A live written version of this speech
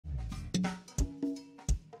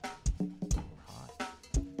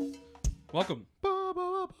Welcome.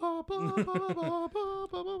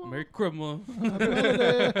 Merry Christmas.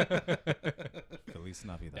 Feliz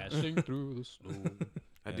Navidad. Dashing through the snow.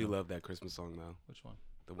 I do love that Christmas song though. Which one?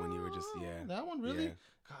 The one you were just That one really? Yeah.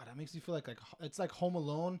 God, that makes me feel like it's like Home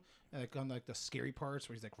Alone, and like on like the scary parts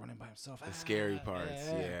where he's like running by himself. The scary parts.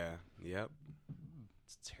 Yeah. Yep.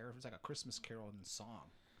 It's terrible. It's like a Christmas Carol in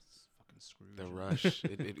song. It's fucking Scrooge. The rush.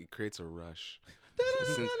 it creates a rush.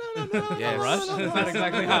 Yeah, rush. That's not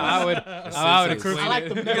exactly how I would explain I like it.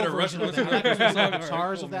 the get metal a rush version of with that. I like the song.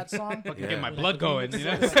 guitars Cool, of that song. Yeah. Get my blood going, you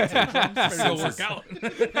know. Go work out.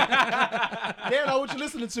 Yeah, know what you're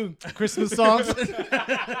listening to? Christmas songs.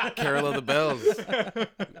 Carol of the Bells.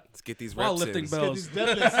 Let's get these While reps lifting in. bells. These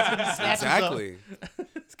deadlifts, snatches up. Exactly.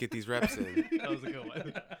 Let's get these reps in. That was a good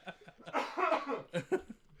one.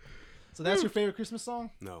 So that's your favorite Christmas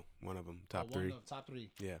song? No, one of them. Top One three. of top three.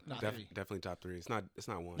 Yeah, Not three. definitely top three. It's not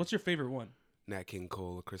one. What's your favorite one? Nat King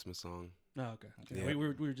Cole, a Christmas song. Oh, okay. Yeah. We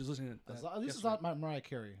were just listening to that. At least it's not Mariah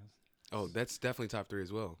Carey. Oh, that's definitely top three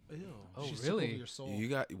as well. Ew. Oh, She took really? over your soul.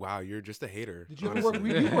 You're just a hater. Did you ever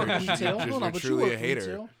honestly. work? You work retail? You're No, but but you truly work a hater.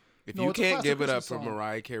 retail. If No, you it's a can't classic give it up Christmas for song.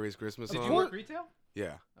 Mariah Carey's Christmas Did song, you work retail?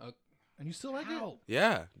 yeah, And you still like it? How?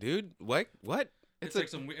 yeah, dude. What? It's like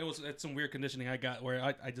it's some weird conditioning I got where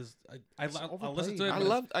I listen to it. I but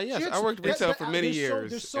love. Yes, Shit, I worked retail for many there's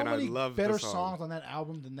years, there's so and many I love better the song. songs on that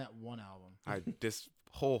album than that one album. I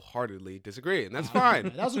wholeheartedly disagree, and that's fine.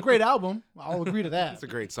 That was a great album. I'll agree to that. It's a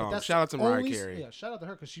great song. That's Shout out to Mariah only- Carey. Yeah, shout out to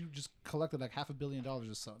her because she just collected like $500 million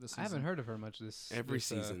this season. I haven't heard of her much this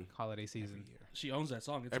season. holiday season. she owns that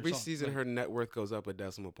song. It's her Every song. season, Like, her net worth goes up a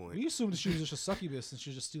decimal point. We assumed she was just a succubus and she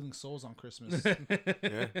was just stealing souls on Christmas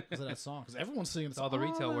Yeah. because of that song. Because everyone's singing It's all the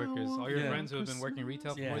retail workers, all your Yeah. friends who have been working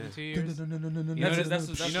retail for more than 2 years. That's You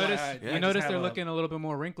why notice, I you just notice have they're a- looking a little bit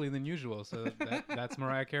more wrinkly than usual. So that's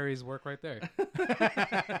Mariah Carey's work right there.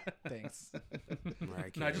 Thanks. Mariah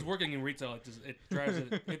No, Carey. just working in retail, it drives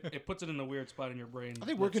it puts it in a weird spot in your brain. I think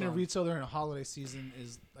that working in song. retail during a holiday season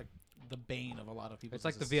is like the bane of a lot of people. It's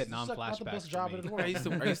like the Vietnam like not the flashbacks best for job me. in the I world.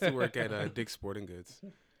 used to work at Dick's Sporting Goods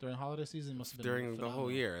During holiday season, it must have been during the phenomenal.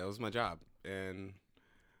 whole year. That was my job, and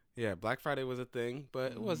yeah, Black Friday was a thing,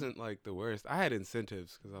 but it wasn't like the worst. I had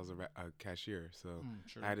incentives because I was a cashier, so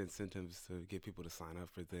Sure. I had incentives to get people to sign up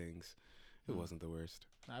for things. It wasn't the worst.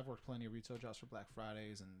 I've worked plenty of retail jobs for Black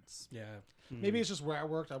Fridays, and Yeah. maybe it's just where I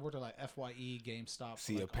worked. I worked at like FYE, GameStop,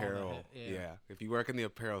 See like, all that apparel, hit. yeah. If you work in the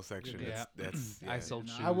apparel section, Yeah. that's I yeah. sold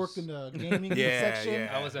No, shoes. I worked in the gaming Yeah, section.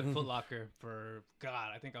 yeah. I was at Foot Locker for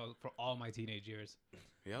I think I was for all my teenage years.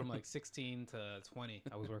 Yep. From like 16 to 20,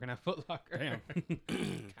 I was working at Foot Locker. Damn.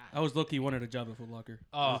 I was low-key wanted a job at Foot Locker.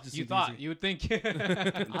 Oh, It just you seemed thought easy. you would think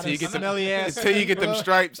Until you get them, smelly ass until you get them bro.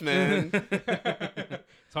 stripes, man.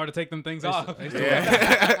 it's hard to take them things off.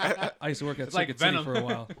 I used to work at It's like Circuit City Venom. for a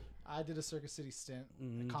while. I did a Circuit City stint.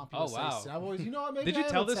 Mhm. A CompUSA Oh, wow. stint. I've always, maybe Did you I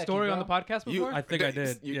am tell a this techie, story on the bro. podcast You- before? I think I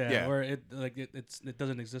did. Yeah. Yeah, where it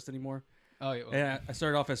doesn't exist anymore. Oh, yeah. Well, Yeah, I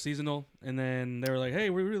started off as seasonal, and then they were like, "Hey,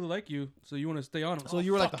 we really like you, so you want to stay on?" So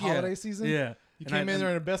you were like the fuck yeah. holiday season? Yeah, You And came I- in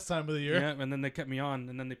during the best time of the year. Yeah, and then they kept me on,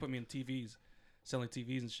 and then they put me in TVs, selling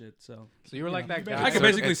TVs and shit. So So you were like that You guy. I could At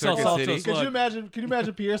basically sell Circuit salt to a City? Could you slug.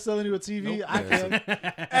 imagine Pierre selling you a TV? Nope. I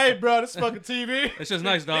can. Hey, bro, this fucking TV. It's just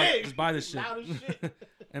nice, dog. Hey, Just buy this shit. Loud as shit.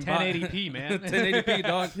 And 1080p, man. 1080p,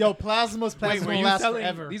 dog. Yo, plasma Wait, were you lasts selling?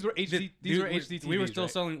 forever. These were HD. These Dude, were HD TVs. We were still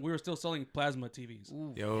right? selling. We were still selling plasma TVs.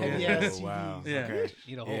 Yo, Heavy ass wow. TVs. Yeah. Okay.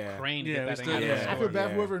 Need a whole Yeah. crane to Yeah, get we that thing still- out of yeah. the I store. feel bad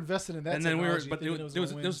Yeah. whoever invested in that And then we were, technology but thinking it was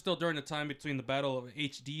gonna win. still during the time between the battle of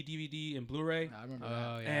HD, DVD, and Blu-ray. I remember Oh,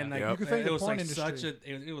 that. yeah. And like, Yep. You could thank it the was porn like such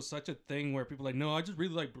industry. it was such a thing where people were like, no, I just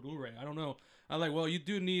really like Blu-ray. I don't know. I'm like, well, you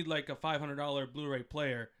do need like a $500 Blu-ray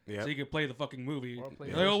player Yep. so you can play the fucking movie. Or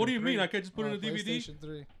They're like, oh, what do you PlayStation mean? 3. I can't just put Or in a DVD? PlayStation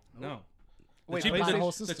 3. No. Wait, the, cheapest, buy the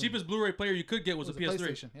whole the system. cheapest Blu-ray player you could get was, It a PS3.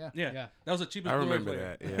 PlayStation, yeah. Yeah. Yeah. That was the cheapest I Blu-ray remember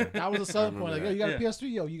player. that. Yeah. That was a selling point. Like, yo, you got a Yeah. PS3?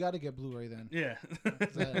 Yo, you got to get Blu-ray then. Yeah.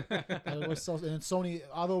 That always sells- and Sony,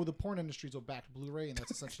 although the porn industries will back Blu-ray, and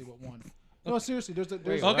that's essentially what won. No, seriously, there's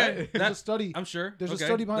Okay, a that- study. I'm sure. There's Okay. a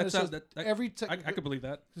study behind That it. sounds- Says that- every I could believe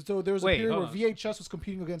that. So there was a Wait, period where hold on. VHS was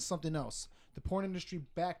competing against something else. The porn industry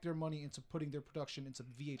backed their money into putting their production into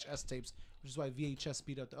VHS tapes, which is why VHS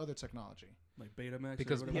beat out the other technology. Like Betamax.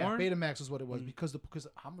 Because or whatever. Yeah, Porn? Betamax is what it was because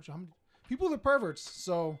how many people are perverts.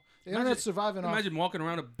 So the internet's surviving off. Imagine walking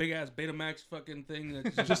around a big ass Betamax fucking thing.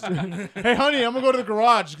 That's Just, hey, honey, I'm gonna go to the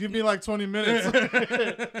garage. Give me like 20 minutes.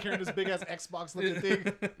 Carrying this big ass Xbox looking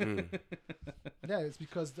thing. Yeah, it's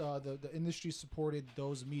because the industry supported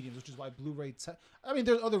those mediums, which is why Blu-ray. I mean,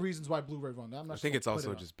 there's other reasons why Bluray won. I'm not. I think just it's gonna put also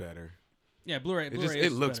it up. just better. yeah, Blu-ray. It Blu-ray just is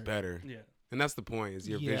it looks better. better. Yeah. And that's the point, is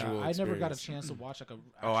your visual experience. I never got a chance to watch like a.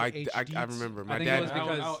 Oh, I remember. My I think dad. it was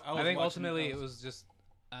because I think watching ultimately it. it was just.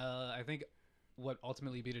 I think what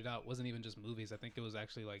ultimately beat it out wasn't even just movies. I think it was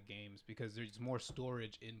actually like games because there's more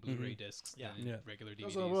storage in Blu-ray discs than regular DVDs.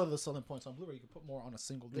 Those are one of the selling points on Blu-ray. You can put more on a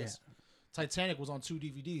single disc. Titanic was on 2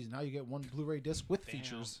 DVDs. Now you get 1 Blu-ray disc with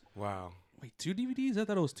features. Wow. Wait, 2 DVDs? I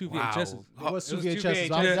thought it was 2 Wow. VHSs. It was 2 It was 2 VHSs.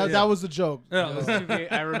 VHSs. That was the joke. Yeah. It was 2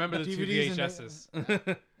 I remember the 2 DVDs and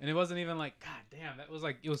VHSs, and it wasn't even like, God damn, that was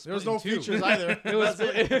like it was. There was split no in 2. features either. It was.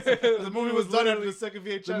 The movie was done after the second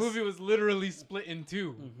VHS. The movie was literally split in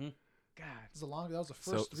 2. Mm-hmm. God, That was the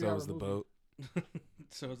first 3 So hour was the movie. boat.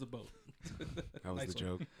 So was the boat. That was Nice the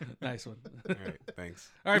one. joke. Nice one. All right, thanks.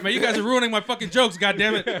 All right, man. You guys are ruining my fucking jokes. God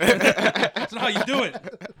damn it. That's not how you do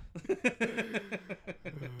it.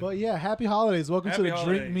 But yeah, happy holidays. Welcome to Happy the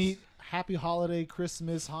holidays. Drink Meet. Happy holiday,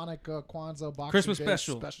 Christmas, Hanukkah, Kwanzaa, Boxing Christmas Day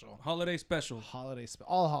special. Holiday special.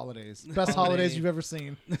 All holidays. Best holidays you've ever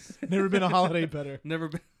seen. Never been a holiday better. Never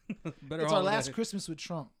been better. It's our holiday. last Christmas with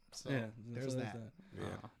Trump. So Yeah, there's so that. Yeah.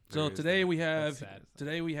 So there is today that. we have sad.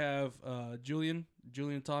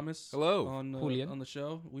 Julian Thomas. Hello. on the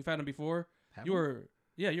show. We've had him before. Have You we? were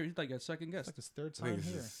you're like a second It's guest. like his third I think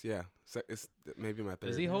time this here. it's maybe my third.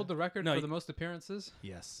 does he hold the record No, for you- the most appearances?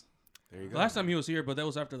 Yes. There you go. Last time he was here, but that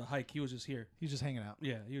was after the hike. He was just here. He's just hanging out.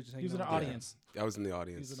 Yeah, he was just He was in hanging our out. audience. I was in the He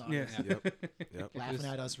audience. was in our Yeah. audience. Yep. Laughing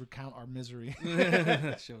at us recount our misery.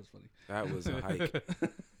 That show was funny. That was a hike.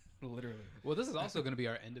 Literally. Well, this is also going to be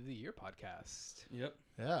our end of the year podcast. Yep.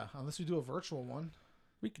 Yeah, unless we do a virtual one.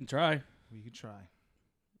 We can try. We could try.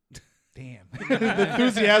 Damn. The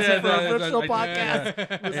enthusiasm for Yeah, a virtual I-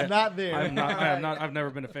 podcast was Yeah. not there. I've never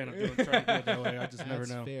been a fan of trying to do it that way. I just never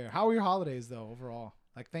That's know. fair. How are your holidays though overall?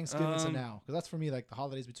 Like Thanksgiving to Um, now, because that's for me like the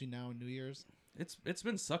holidays between now and New Year's. It's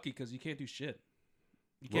been sucky because you can't do shit.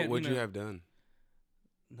 You What can't. would you know, have done?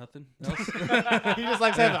 Nothing else. He just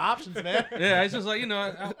likes having options, man. Yeah, it's just like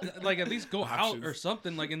like at least go out Options. or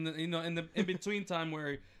something. Like in the in between time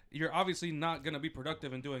where you're obviously not gonna be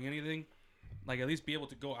productive in doing anything. Like at least be able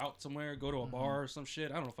to go out somewhere, go to a bar or some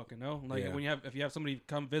shit. I don't fucking know. Like Yeah. when if you have somebody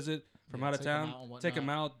come visit from Yeah, out of take 'em town, out and take them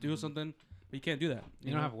whatnot. out, do something. But you can't do that.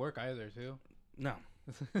 You don't have work either, too. No.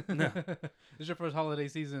 This is your first holiday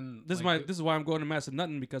season. This is why I'm going to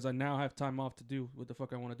Massanutten because I now have time off to do what the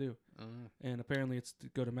fuck I want to do. And apparently it's to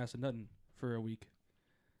go to Massanutten for a week.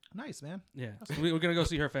 Nice, man. Yeah, we're gonna go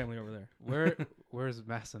see her family over there. Where's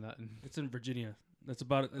Massanutten? It's in Virginia. That's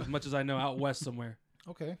about as much as I know. Out west somewhere.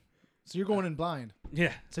 Okay. So you're going in blind.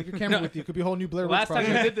 Yeah. Take your camera No. with you. Could be a whole new Blair Witch The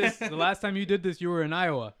project. last time you did this, you were in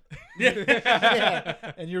Iowa.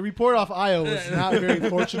 Yeah. And your report off Iowa was not a very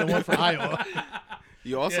fortunate one for Iowa.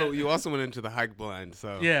 You also went into the hike blind,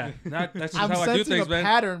 so Yeah. That's just I'm how I do sensing things, a man.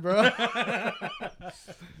 pattern, bro. But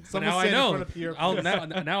Someone now I stand in know. front of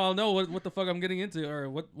Pierre. Now I'll know what the fuck I'm getting into or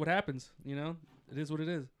what happens. You know, it is what it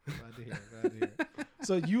is. Glad to hear. Glad to hear.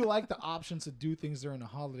 So you like the option to do things during the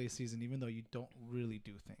holiday season, even though you don't really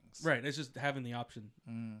do things. Right. It's just having the option.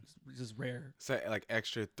 Mm. It's just rare. say like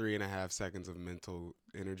extra 3.5 seconds of mental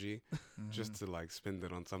energy just to like spend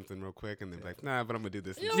it on something real quick, and then be like, nah, but I'm gonna do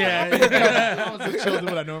this. instead. Yeah. I was chill do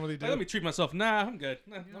what I normally do. Let me treat myself. Nah, I'm good.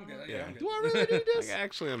 Nah, I'm good. Yeah, Yeah. I'm good. Do I really need this? Like,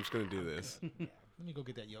 actually, I'm just gonna do this. Let me go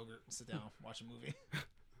get that yogurt and sit down, watch a movie.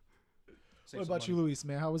 Save What some about you, money. Luis,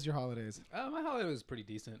 man? How was your holidays? My holiday was pretty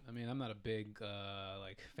decent. I mean, I'm not a big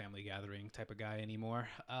like family gathering type of guy anymore.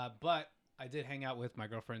 But I did hang out with my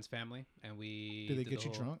girlfriend's family, and we Did they the get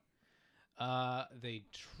you whole- drunk? They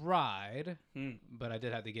tried, Hmm. but I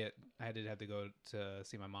did have to go to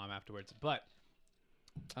see my mom afterwards. But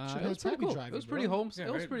Shit, it was it's pretty happy cool. driving, It was pretty bro. homes. Yeah,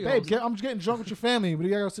 it was right. pretty Babe, wholesome. I'm just getting drunk with your family, but you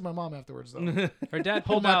gotta go see my mom afterwards, though. Her dad Hold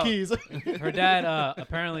pulled my out. keys. Her dad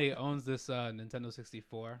apparently owns this Nintendo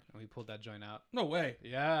 64, and we pulled that joint out. No way.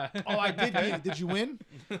 Yeah. Oh, I did. Did you win?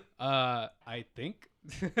 I think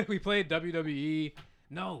we played WWE.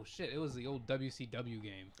 No, shit, it was the old WCW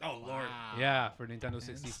game. Oh lord. Yeah, for Nintendo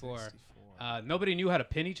 64. Nobody knew how to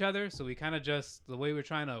pin each other, so we kind of just the way we're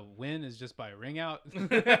trying to win is just by ring out.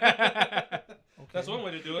 That's one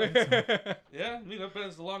way to do it. Yeah, I mean, I bet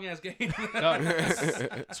it's a long ass game. 2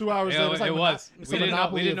 hours Yeah, later. It's like it was. it's We like didn't know.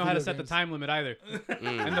 Monopoly We didn't of know how to video set the games. time limit either.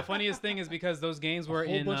 Mm. And the funniest thing is because those games were A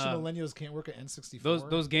whole in bunch of millennials can't work at N64.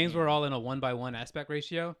 those games were all in a 1:1 aspect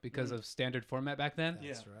ratio because of standard format back then.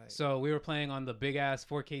 Yeah. That's right. So we were playing on the big ass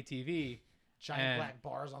 4K TV. Giant and- black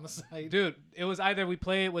bars on the side. Dude, it was either we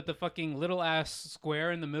play it with the fucking little ass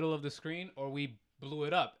square in the middle of the screen or we blew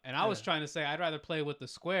it up. And I was trying to say I'd rather play with the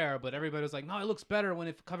square, but everybody was like, no, it looks better when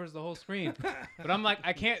it covers the whole screen. But I'm like,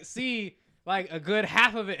 I can't see like a good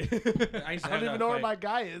half of it. I used to I don't have even that know where fight. my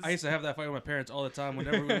guy is. I used to have that fight with my parents all the time.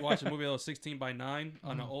 Whenever we would watch a movie that was 16:9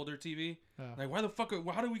 on an older TV, like why the fuck?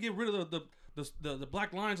 How do we get rid of the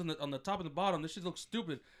black lines on the top and the bottom? This shit looks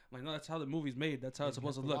stupid. I'm like, no, that's how the movie's made. That's how it's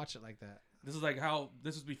supposed to look. Watch it like that. This is like how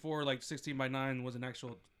this is before like 16:9 was an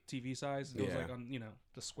actual TV size. It was like on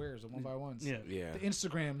The squares, the 1x1s. yeah. Yeah. The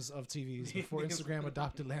Instagrams of TVs before Instagram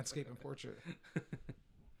adopted landscape and portrait.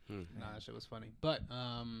 Nah, that shit was funny. But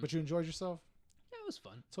But you enjoyed yourself? yeah, it was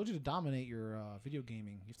fun. Told you to dominate your video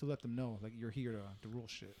gaming. You have to let them know like you're here to rule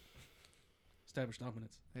shit. Establish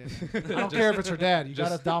dominance. Yeah. I don't care if it's her dad. You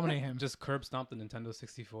gotta dominate him. Just curb stomp the Nintendo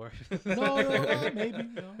 64. No, maybe.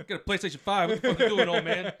 No. Get a PlayStation 5. What the fuck you doing, old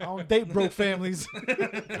man? I don't date broke families.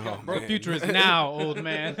 Oh, Bro, man. future is now, old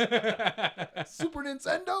man. Super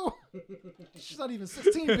Nintendo? She's not even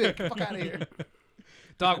 16-bit. Get the fuck out of here.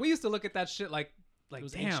 Dog, we used to look at that shit like It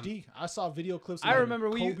was damn. HD. I saw video clips of I remember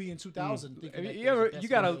Kobe in 2000. thinking that You those were ever the you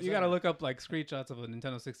best videos gotta ever. look up like screenshots of a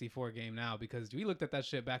Nintendo 64 game now because we looked at that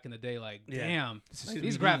shit back in the day like Yeah. damn These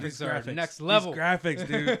these graphics. graphics are These next level. graphics,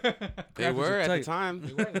 dude. They Graphics were are at the tight. time.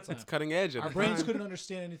 They were at the time. It's cutting edge at Our the brains time. couldn't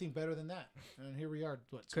understand anything better than that. And here we are,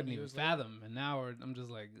 what, 20 Couldn't even years later? fathom, and now I'm just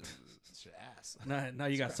like It's your ass. Now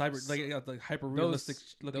you got you got like hyper realistic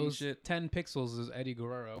looking those shit. 10 pixels is Eddie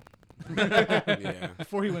Guerrero. Yeah.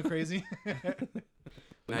 Before he went crazy.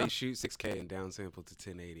 Now you shoot 6K and downsample to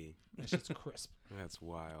 1080. That shit's crisp. That's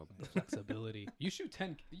wild. Flexibility. You shoot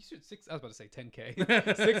 6. I was about to say 10K.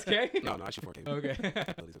 6K. No, I shoot 4K. Okay.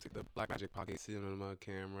 Take the Blackmagic Pocket Cinema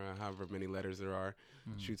camera, however many letters there are,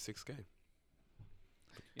 shoot 6K.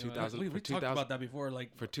 You know, 2000 We for talked 2000 about that before.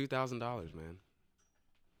 Like, for $2,000, man.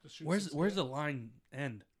 where's the line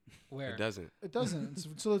end? Where? It doesn't. It doesn't.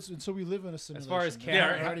 So we live in a simulation. As far as Yeah,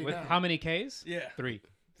 camera, already with now. how many Ks? Yeah, 3.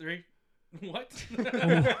 3. What? That's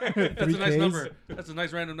a nice 3Ks? number. That's a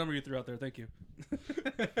nice random number you threw out there. Thank you.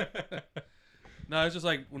 No, it's just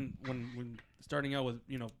like when starting out with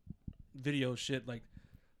video shit, like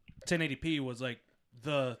 1080p was like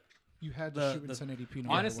You had the- to shoot in the- 1080p. No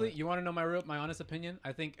matter Honestly, what. you want to know my honest opinion?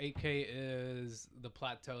 I think 8K is the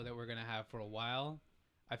plateau that we're gonna have for a while.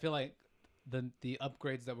 I feel like the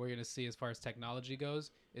upgrades that we're gonna see as far as technology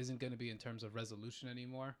goes isn't gonna be in terms of resolution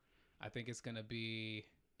anymore. I think it's gonna be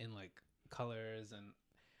in like colors, and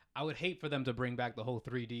I would hate for them to bring back the whole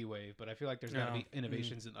 3D wave, but I feel like there's gotta be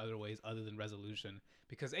innovations in other ways other than resolution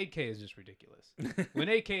because 8K is just ridiculous. When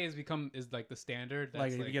 8K is like the standard, that's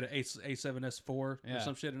like if you get an A7S4 or Yeah.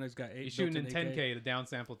 some shit and it's got 8. you're shooting in built-in 10K to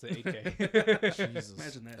downsample to 8K. Jesus.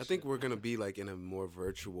 Imagine that. I think we're gonna be like in a more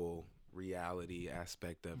virtual reality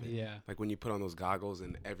aspect of it. Yeah. Like when you put on those goggles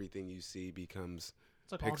and everything you see becomes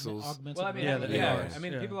It's like pixels. augmented Well, I mean, reality. Yeah, I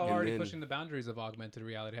mean, yeah. people are And already then- pushing the boundaries of augmented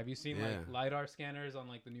reality. Have you seen Yeah. like lidar scanners on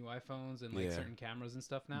like the new iPhones and like Yeah. certain cameras and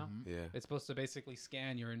stuff now? Mhm. Yeah. It's supposed to basically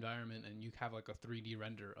scan your environment, and you have like a 3D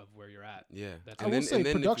render of where you're at. Yeah. That's I And will then- say if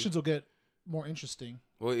you- productions will get more interesting.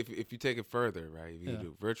 Well, if you take it further, right? If you Yeah.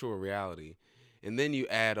 do virtual reality, and then you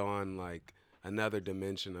add on like another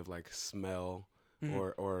dimension of like smell,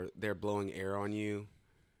 or they're blowing air on you.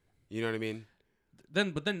 You know what I mean?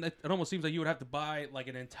 But then it almost seems like you would have to buy like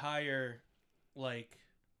an entire like.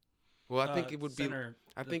 Well, I think it would center.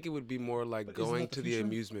 I think it would be more like But isn't going that the to the future?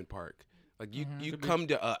 amusement park. Like you Could be. come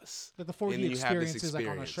to us. Like the And 4D then you have this experience is like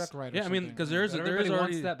on a experience. Shrek ride. Or Yeah, I mean, something. because there is But there everybody is wants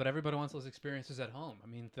already that, but everybody wants those experiences at home. I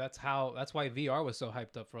mean, that's why VR was so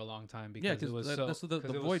hyped up for a long time because 'cause it was that's what the 'cause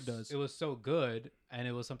it Void was- does. It was so good, and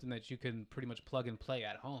it was something that you can pretty much plug and play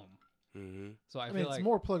at home. Mm-hmm. So I I feel mean, it's like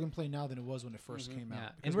more plug and play now than it was when it 1st came out. yeah,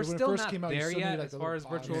 Because and we're when it still first not came out, you there still yet need, like, as the far as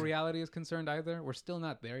little virtual pods. reality is concerned. Either we're still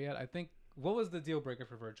not there yet. I think what was the deal breaker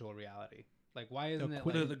for virtual reality? Like, why isn't it?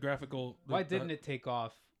 the Like, graphical. why didn't it take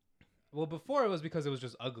off? Well, before it was because it was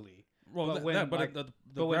just ugly. Well, but when, like, the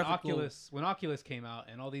But when graphical, Oculus came out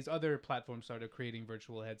and all these other platforms started creating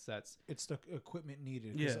virtual headsets, It's the equipment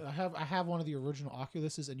needed. 'Cause Yeah. I have one of the original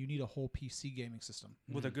Oculuses, and you need a whole PC gaming system.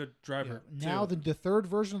 with a good driver. Yeah. Now too. the third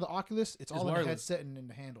version of the Oculus, it's all in the wireless. headset and in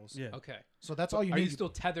the handles. Yeah. okay. So that's all you Are need. you still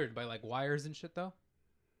tethered by like wires and shit though?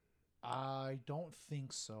 I don't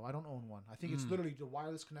think so. I don't own one. I think it's literally the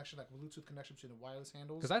wireless connection, like Bluetooth connection between the wireless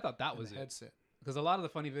handles. Because I thought that and was the it. headset. Because a lot of the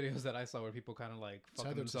funny videos that I saw where people kind of like fucking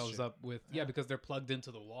Tethered to themselves shit. up with because they're plugged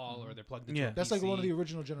into the wall or they're plugged into Yeah. a That's like one of PC the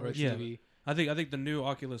original or a generations. Yeah. TV. I think the new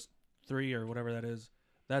Oculus 3 or whatever that is,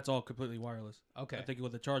 that's all completely wireless. Okay. I think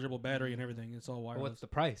with a chargeable battery and everything, it's all But wireless. what's the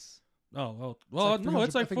price? Well, like no,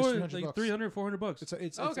 it's 300 I like think it's $300 bucks. 300, 400 bucks. It's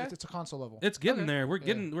Okay. it's a console level. It's getting Okay. there. We're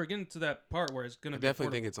Yeah. getting to that part where it's gonna I be.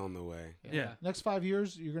 definitely think affordable. it's on the way. Yeah. Next 5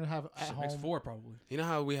 years, you're gonna have at home. X4 probably. You know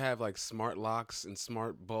how we have like smart locks and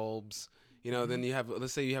smart bulbs You know, then you have,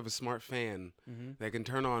 let's say you have a smart fan that can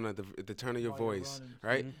turn on at the turn of your voice,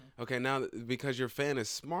 right? Okay, now because your fan is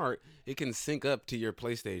smart, it can sync up to your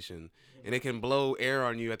PlayStation, and it can blow air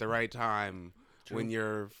on you at the right time when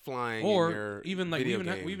you're flying. Or in your even like video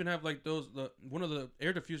we even have like those. One of the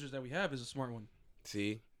air diffusers that we have is a smart one.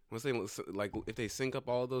 See. Once they like, if they sync up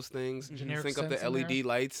all those things, Generic sync up the sense in LED there.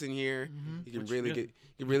 lights in here, you can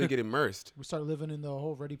really get immersed. We start living in the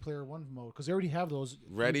whole Ready Player One mode because they already have those.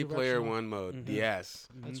 Ready Player unidirectional- One mode, yes.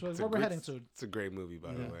 That's It's what we're a heading to. It's a great movie,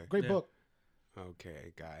 by the way. Great book.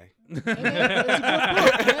 Okay, guy. Hey, man, it's a good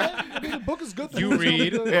book, man. I mean, the book is good. You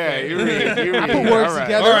read. Yeah, you read. I put words All right.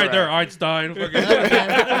 together. All right, there, Einstein.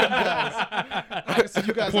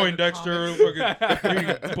 You guys Poindexter. Fucking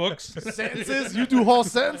reading books. sentences. You do whole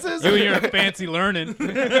sentences. You and your fancy learning.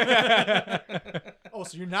 Oh,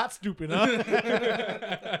 so you're not stupid, huh?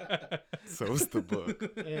 So it's the book.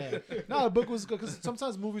 Yeah. No, the book was good because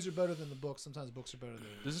sometimes movies are better than the books. Sometimes books are better than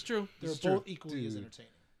movies. This is true. They're This is both true. equally as Dude.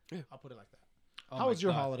 entertaining. Yeah. I'll put it like that. Oh How my was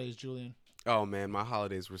your God. holidays, Julian? Oh man, my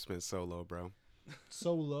holidays were spent solo, bro.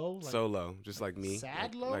 So low? Like Solo, just like me.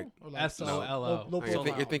 sad Like- low? like- Or like S-O-L-O. low Oh, you're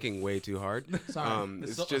profile? thinking way too hard. Sorry.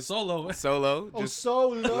 It's It's just solo. solo, Oh, just so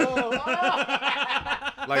low.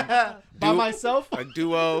 Ah! like By myself? a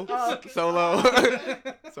duo, solo.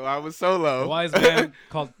 So I was A solo. wise man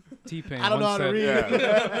called T-Pain. I don't know how once to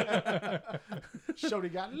said, read. Shorty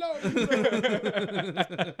got low.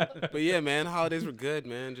 But yeah, man, holidays were good,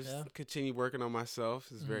 man. Just Yeah. continue working on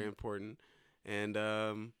myself is very important, and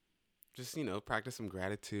just practice some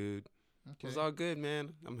gratitude. It was all good,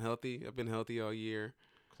 man. I'm healthy. I've been healthy all year.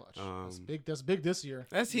 Clutch. That's big this year.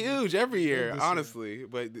 That's huge every year, this year. honestly,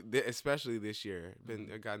 but especially this year.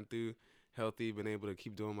 I've gotten through healthy, been able to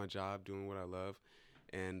keep doing my job, doing what I love,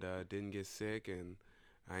 and didn't get sick, and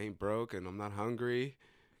I ain't broke, and I'm not hungry.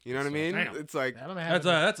 You know what I mean? Damn. It's like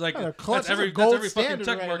That's like clutch. that's every fucking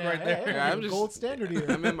check mark right there. Yeah, I'm just- gold standard here.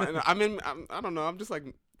 I don't know. I'm just like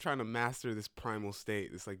trying to master this primal state.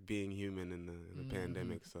 It's like being human in the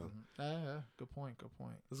pandemic. So Yeah, good point. Good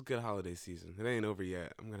point. it was a good holiday season. It ain't over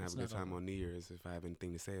yet. I'm gonna have It's a good not time over. on New Year's if I have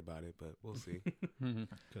anything to say about it, but we'll see.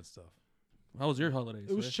 Good stuff. How was your holidays?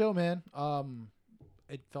 It was Ray? chill, man.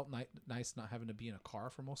 It felt nice not having to be in a car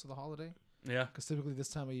for most of the holiday. Yeah. Because typically this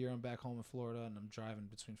time of year I'm back home in Florida and I'm driving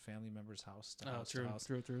between family members' house to house to house.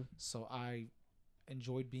 True. So I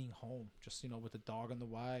enjoyed being home, just with the dog and the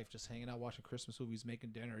wife, just hanging out, watching Christmas movies, making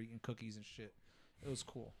dinner, eating cookies and shit. It was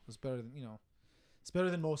cool. It was better than it's better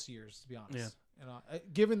than most years, to be honest. Yeah.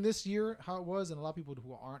 Given this year how it was, and a lot of people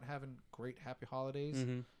who aren't having great happy holidays,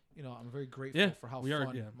 I'm very grateful for how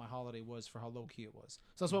fun my holiday was, for how low key it was.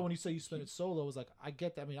 So that's why when you say you spent it solo, it was like I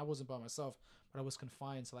get that. I mean, I wasn't by myself, but I was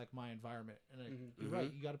confined to like my environment. And you're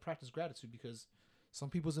right, you got to practice gratitude because some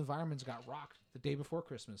people's environments got rocked the day before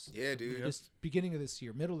Christmas. Yeah, dude. This beginning of this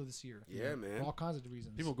year, middle of this year. Yeah, man. For all kinds of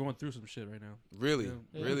reasons. People going through some shit right now. Really,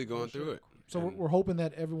 Yeah. really going through it. So And we're hoping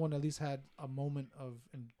that everyone at least had a moment of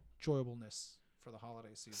enjoyableness for the holiday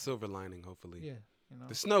season. silver lining, hopefully. Yeah,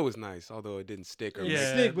 The snow was nice, although it didn't stick. Or It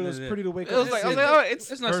Yeah. stick, but it was Yeah. pretty to wake It up. was to. like, I was See. like, oh,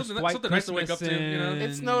 it's It's nice, First something, white something nice to wake up to. Christmas You know,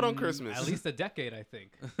 It snowed on Christmas. At least a decade, I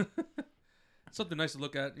think. something nice to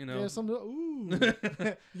look at. You know. Yeah, some. Ooh. You It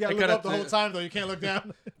gotta look kinda- up the whole time though. You can't look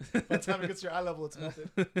down. By the time it gets to your eye level, it's melted.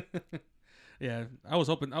 Yeah, I was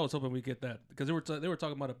hoping we get that because they were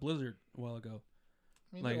talking about a blizzard a while ago.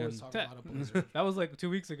 I mean, Like, they always talk about a blizzard. That was like 2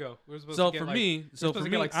 weeks ago. We were supposed So to get for like, me, supposed to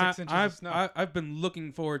get like 6 inches of snow. I've been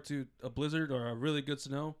looking forward to a blizzard or a really good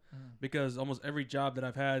snow because almost every job that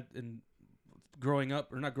I've had in growing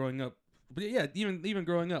up or not growing up, but yeah, even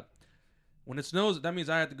growing up, when it snows, that means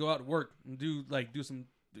I had to go out to work and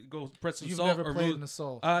go press some You've salt never or played move. in the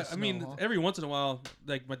soul. I mean, every once in a while,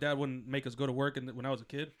 like my dad wouldn't make us go to work, and when I was a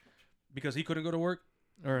kid, because he couldn't go to work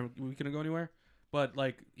or we couldn't go anywhere. But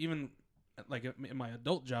like even like in my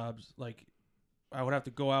adult jobs, like I would have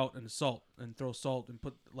to go out and throw salt and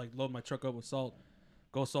load my truck up with salt,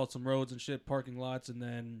 go salt some roads and shit, parking lots, and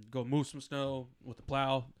then go move some snow with the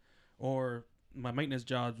plow, or my maintenance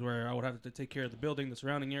jobs where I would have to take care of the building, the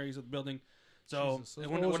surrounding areas of the building. So Jesus. So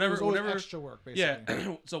whenever it was always extra work, basically.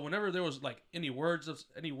 yeah, so whenever there was like any words of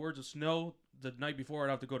snow the night before, I'd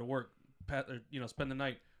have to go to work, spend the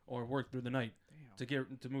night or work through the night to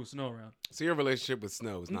move snow around. So your relationship with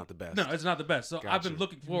snow is not the best. No, it's not the best. So I've been Gotcha.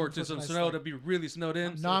 looking forward to some Nice snow like to be really snowed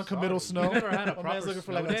in. Non-committal snow. You never had a My man's proper looking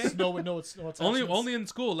for snow like day? a snow with no attachments. Only in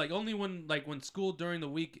school, only when school during the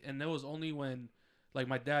week, and that was only when like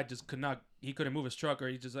my dad just couldn't move his truck, or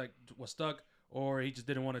he just like was stuck, or he just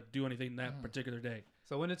didn't want to do anything that particular day.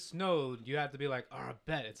 So when it snowed, you had to be like, oh, I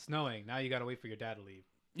bet it's snowing. Now you got to wait for your dad to leave.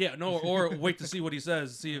 Yeah, no, or wait to see what he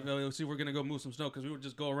says. See if we're gonna go move some snow because we would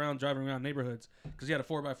just go around driving around neighborhoods because he had a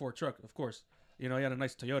 4x4 truck, of course. You know, he had a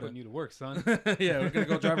nice Toyota. Putting you to work, son. Yeah, we're gonna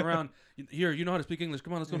go drive around. Here, you know how to speak English.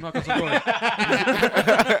 Come on, let's go knock on some doors.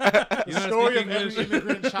 The story of every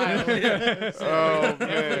immigrant child. Oh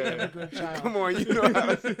man! Immigrant child. Come on, you know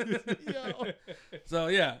how to. Yo. So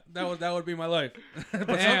yeah, that would be my life.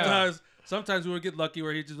 But sometimes we would get lucky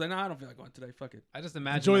where he'd just like, nah, I don't feel like going today. Fuck it. I just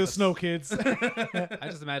imagine Enjoy the snow, kids. I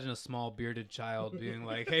just imagine a small bearded child being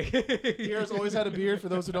like, "Hey." Pierre's always had a beard. For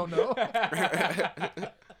those who don't know,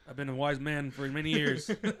 I've been a wise man for many years.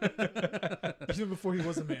 even before he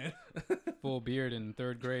was a man, Full beard in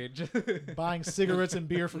 3rd grade. buying cigarettes and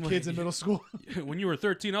beer for kids in middle school. When you were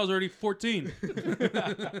 13, I was already 14.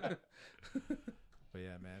 But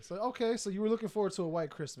yeah, man. So okay, so you were looking forward to a white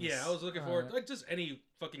Christmas. Yeah, I was looking forward like just any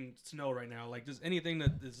fucking snow right now, like just anything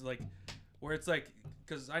that is like where it's like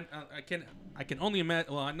because I can only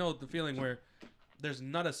imagine. Well, I know the feeling where there's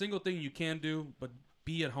not a single thing you can do but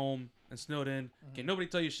be at home and snowed in. Can nobody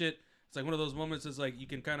tell you shit? It's like one of those moments. It's like you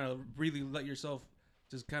can kind of really let yourself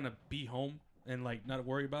just kind of be home and like not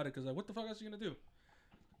worry about it because like what the fuck else are you gonna do?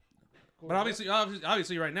 Cool. But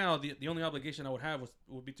obviously, right now the only obligation I would have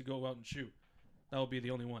would be to go out and shoot. That would be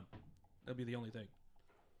the only one. That'd be the only thing.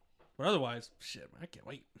 But otherwise, shit, man, I can't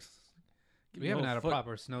wait. We haven't had a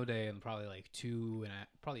proper snow day in probably like 2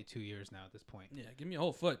 years now at this point. Yeah, give me a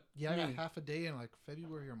whole foot. Yeah, I got half a day in like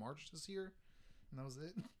February or March this year, and that was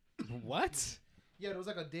it. What? Yeah, there was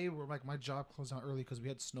like a day where like my job closed down early because we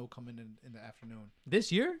had snow coming in the afternoon.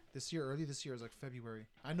 This year? Early this year was like February.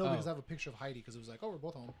 I know because I have a picture of Heidi because it was like, oh, we're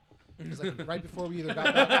both home. It was like right before we either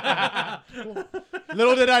got back. Cool.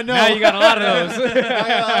 Little did I know. Now you got a lot of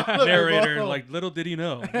those. Narrator, like little did he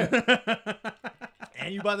know.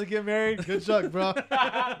 And you about to get married? Good luck, bro.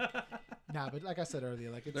 Nah, but like I said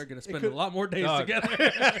earlier, like they're gonna spend a lot more days together.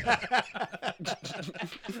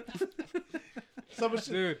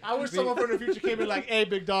 Dude, I wish someone from the future came in like, hey,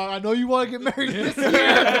 big dog, I know you want to get married this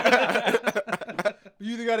year.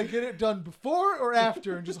 You either got to get it done before or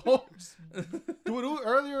after and just do it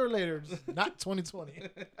earlier or later. Just not 2020.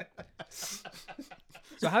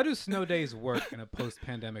 So how do snow days work in a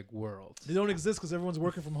post-pandemic world? They don't exist because everyone's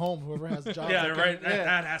working from home. Whoever has a job. Yeah, right.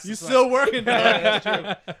 That has to you suck. still working, dog. That's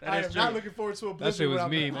true. I am not looking forward to a blizzard. That shit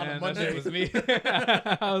was me, man. That shit was me.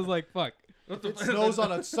 I was like, fuck. If it snows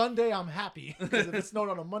on a Sunday, I'm happy. Because if it snowed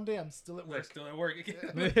on a Monday, I'm still at work. Like, still at work.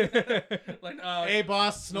 Like, hey,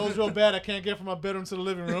 boss, snow's real bad. I can't get from my bedroom to the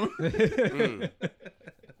living room.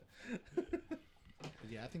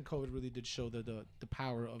 Yeah, I think COVID really did show the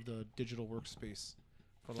power of the digital workspace.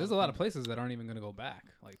 There's a lot of places that aren't even going to go back.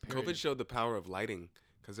 Like period. COVID showed the power of lighting.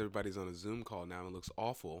 Because everybody's on a Zoom call now and it looks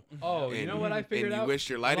awful. Oh, you know what I figured out? And you wish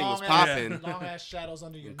your lighting was popping. Long ass shadows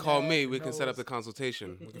under your Call neck, me. We nose. can set up the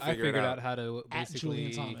consultation. We can I figure figured it out how to basically.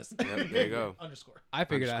 At Julian Thomas. Yep, there you go. Underscore. I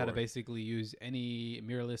figured out how to basically use any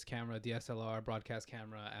mirrorless camera, DSLR, broadcast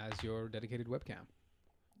camera as your dedicated webcam.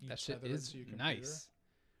 That shit is nice.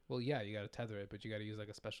 Well, yeah, you got to tether it, but you got to use like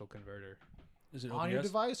a special converter. Is it on OBS? your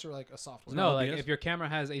device or like a software? No, like if your camera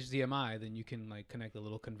has HDMI, then you can like connect a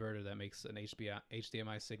little converter that makes an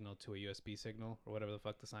HDMI signal to a USB signal or whatever the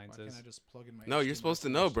fuck the science is. Can I just plug in my? No, you're supposed to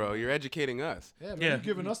know, bro. You're educating us. Yeah, you're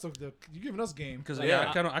giving us you're giving us game. Because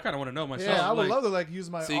I kind of want to know myself. Yeah, I would love to like use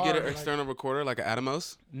my. So you get an external recorder like an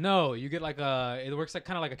Atomos? No, you get like it works like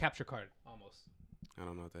kind of like a capture card almost. I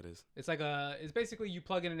don't know what that is. It's like it's basically you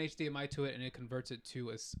plug in an HDMI to it and it converts it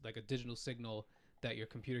to like a digital signal that your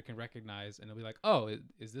computer can recognize, and it'll be like, oh,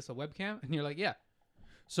 is this a webcam? And you're like, yeah.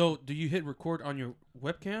 So do you hit record on your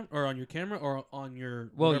webcam or on your camera or on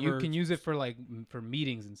your Well, you can use it for like for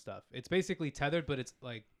meetings and stuff. It's basically tethered, but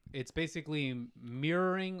it's basically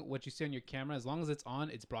mirroring what you see on your camera. As long as it's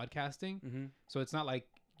on, it's broadcasting. Mm-hmm. So it's not like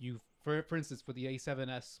for instance, for the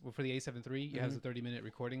A7S or for the A7 III, it has a 30-minute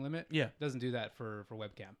recording limit. Yeah. It doesn't do that for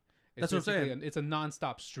webcam. That's what I'm saying. It's a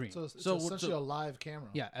non-stop stream. So it's essentially a live camera.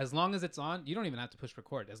 Yeah, as long as it's on, you don't even have to push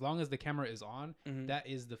record. As long as the camera is on, that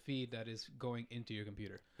is the feed that is going into your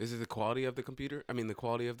computer. Is it the quality of the computer? I mean, the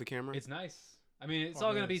quality of the camera? It's nice. I mean, it's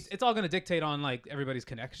all gonna dictate on like everybody's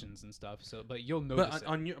connections and stuff. So, but you'll notice.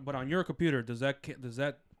 But on your computer, does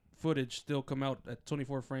that footage still come out at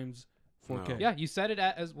 24 frames, 4K? No. Yeah, you set it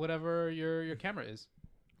as whatever your camera is.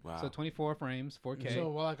 Wow. So 24 frames, 4K. So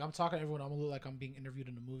like I'm talking to everyone, I'm gonna look like I'm being interviewed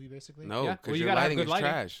in a movie, basically. No, because your lighting is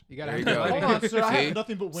trash. You gotta have good lighting. Hold on, sir. I have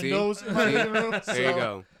nothing but windows in my living room. There you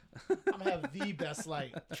go. I'm gonna have the best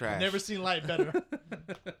light. Trash. I've never seen light better.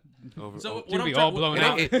 So you'll be all blown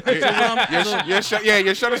out. Your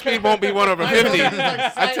shutter speed won't be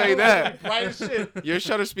 1/50. I tell you that. Bright as shit. Your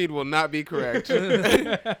shutter speed will not be correct.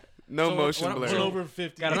 No motion blur. Over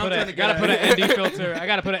 50. Gotta put an ND filter. I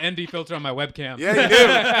gotta put an ND filter on my webcam.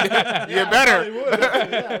 Yeah, you do. You better.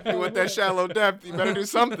 You want that shallow depth? You better do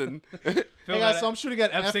something. Hey guys, so I'm shooting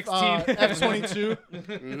at F16. F22.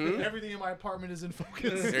 Mm-hmm. Everything in my apartment is in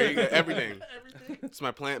focus. There you go. Everything. It's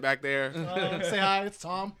my plant back there. Say hi. It's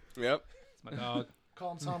Tom. Yep. It's my dog.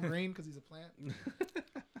 Call him Tom Green because he's a plant.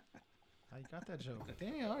 How you got that joke?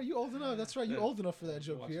 Damn, are you old enough? That's right. You old enough for that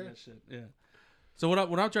joke, Pierre. That shit. Yeah. So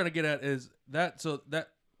what I'm trying to get at is that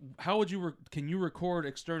how would you can you record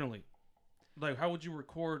externally? Like how would you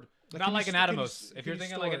record? Not like an Atomos. If you're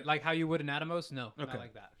thinking like how you would an Atomos, no, not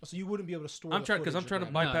like that. So you wouldn't be able to store. I'm trying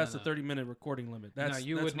to bypass the 30-minute recording limit.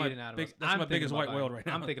 You would need an Atomos. That's my biggest white whale right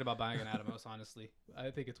now. I'm thinking about buying an Atomos. Honestly,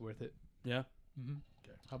 I think it's worth it. Yeah. Mm-hmm.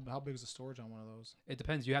 Okay. How big is the storage on one of those? It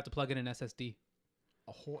depends. You have to plug in an SSD.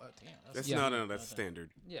 A whole damn. That's standard.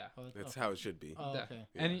 Yeah. That's how it should be. Oh, okay.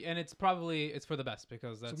 Yeah. And it's for the best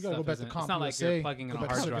because that's. So we gotta go back to it's not like you're plugging in a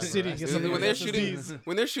hard drive.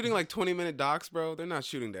 When they're shooting like 20-minute docs, bro, they're not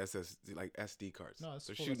shooting to SD cards. No,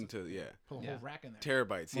 they're shooting to put a whole rack in there.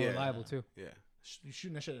 Terabytes. More reliable too. Yeah. You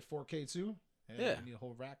shooting that shit at 4K too? Yeah. You need a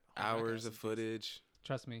whole rack. Hours of footage.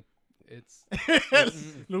 Trust me. It's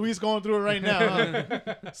Luis going through it right now. Huh?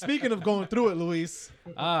 Speaking of going through it, Luis.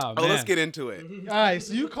 Oh, let's get into it. All right,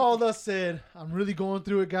 so you called us, said, I'm really going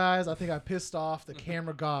through it, guys. I think I pissed off the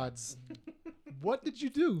camera gods. What did you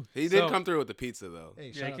do? He did come through with the pizza, though.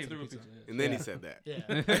 Hey, he came through with pizza. And then he said that.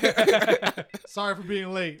 Yeah. Sorry for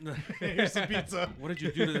being late. Here's some pizza. What did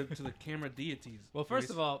you do to the camera deities? Well, first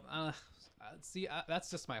of all,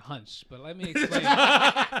 that's just my hunch, but let me explain.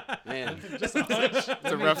 Man, just a hunch.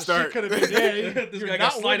 It's a rough start. This guy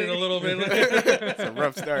got slided a little bit. It's a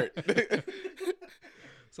rough start.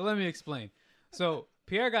 So let me explain. So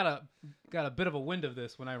Pierre got a bit of a wind of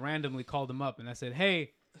this when I randomly called him up and I said,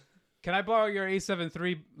 "Hey, can I borrow your A7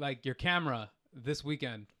 III, like your camera, this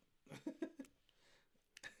weekend?"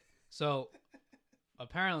 So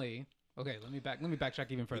apparently. Okay, let me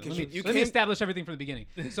backtrack even further. Let me establish everything from the beginning.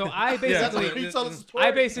 So I basically,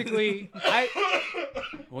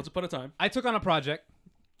 once upon a time, I took on a project.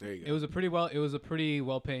 There you go. It was a pretty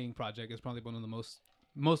well paying project. It's probably one of the most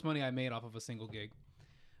money I made off of a single gig.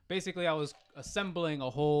 Basically, I was assembling a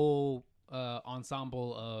whole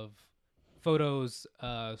ensemble of photos,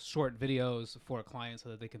 short videos for a client so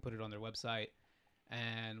that they can put it on their website.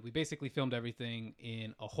 And we basically filmed everything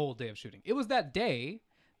in a whole day of shooting. It was that day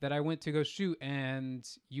that I went to go shoot, and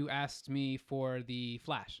you asked me for the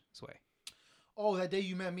flash sway. Oh, that day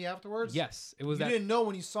you met me afterwards? Yes, it was. You didn't know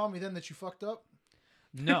when you saw me then that you fucked up?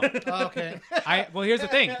 No. Oh, okay. Well, here's the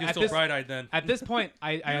thing. You're still bright-eyed then. At this point,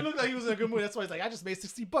 I looked like he was in a good mood. That's why he's like, I just made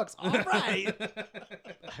 $60. All right.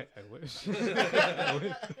 I wish.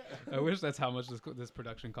 I wish that's how much this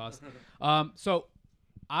production costs. So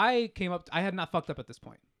I came up. I had not fucked up at this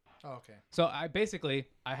point. Oh, okay. So I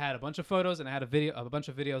had a bunch of photos and I had a bunch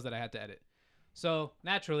of videos that I had to edit. So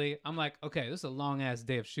naturally, I'm like, okay, this is a long ass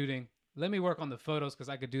day of shooting. Let me work on the photos because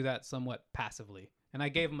I could do that somewhat passively. And I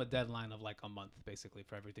gave him a deadline of like a month basically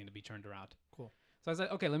for everything to be turned around. Cool. So I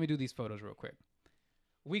said, okay, let me do these photos real quick.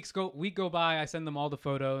 Week go by, I send them all the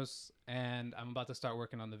photos, and I'm about to start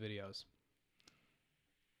working on the videos.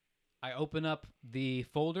 I open up the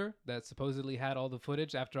folder that supposedly had all the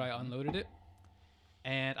footage after I unloaded it.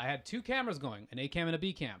 And I had two cameras going, an A cam and a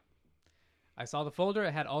B cam. I saw the folder.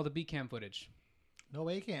 It had all the B cam footage. No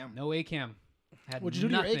A cam. No A cam. What'd you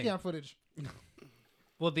do to your A cam footage?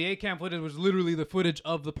 Well, the A cam footage was literally the footage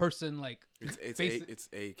of the person, like it's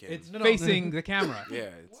A cam. It's facing the camera. Yeah.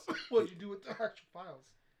 What'd you do with the actual files?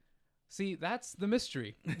 See, that's the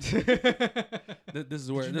mystery. This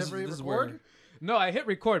is where. Did you this never is record? where. No, I hit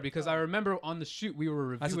record because I remember on the shoot we were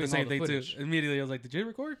reviewing I said the same all the thing footage. too. Immediately, I was like, "Did you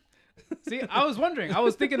record?" See, I was wondering. I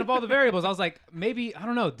was thinking of all the variables. I was like, maybe, I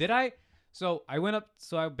don't know. Did I? So I went up.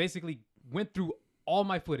 So I basically went through all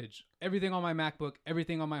my footage, everything on my MacBook,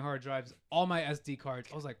 everything on my hard drives, all my SD cards.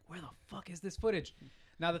 I was like, where the fuck is this footage?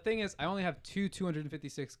 Now, the thing is, I only have two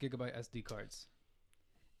 256 gigabyte SD cards.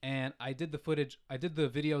 And I did the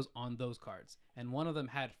videos on those cards. And one of them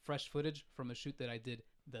had fresh footage from a shoot that I did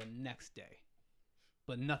the next day.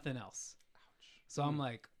 But nothing else. Ouch. So I'm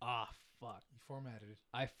like, fuck. You formatted it.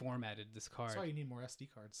 I formatted this card. That's why you need more SD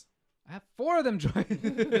cards. I have 4 of them, Joy.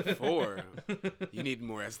 4? You need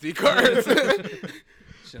more SD cards.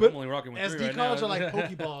 Shit, I'm only rocking with 3 SD right cards now. are like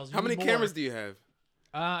Pokeballs. How many cameras do you have?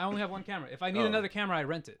 I only have 1 camera. If I need another camera, I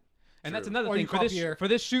rent it. And that's another Or thing. you call Pierre. For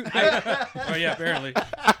this shoot, Oh yeah, apparently.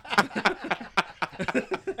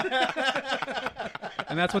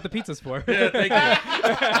 And that's what the pizza's for. Yeah, thank you.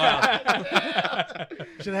 Wow.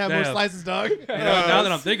 Should have more slices, dog. Now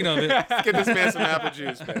that I'm thinking of it, Let's get this man some apple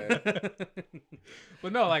juice, man.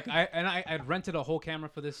 But no, like I rented a whole camera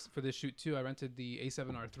for this shoot too. I rented the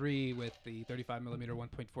A7R III with the 35mm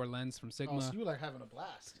 1.4 lens from Sigma. Oh, so you were like having a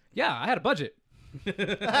blast. Yeah, I had a budget. There you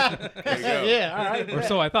go. Yeah, all right. Or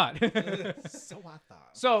so I thought. So I thought.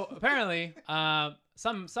 So apparently,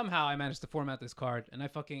 somehow I managed to format this card, and I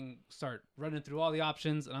fucking start running through all the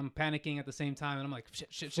options, and I'm panicking at the same time, and I'm like,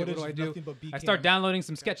 shit, what do I do? I start downloading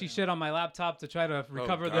some sketchy shit on my laptop to try to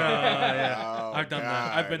recover the. Yeah. Oh, I've done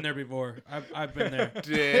that. I've been there before. I've been there.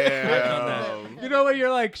 Damn. I've done that. You know what?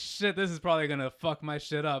 You're like, shit, this is probably gonna fuck my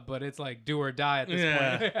shit up, but it's like do or die at this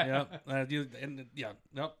point.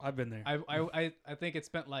 Nope. I've been there. I think it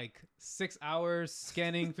spent like 6 hours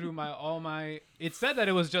scanning through all my. It said that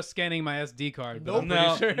it was just scanning my SD card. But Nope.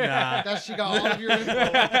 I'm pretty sure. Nah. That she got all of your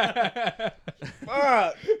info.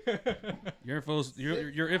 Fuck.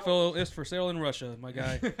 Your info is for sale in Russia, my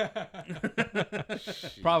guy.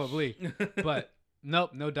 Probably, but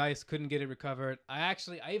nope, no dice. Couldn't get it recovered. I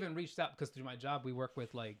even reached out because through my job we work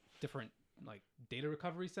with like different like data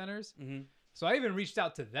recovery centers. Mm-hmm. So I even reached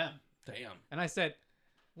out to them. Damn. And I said,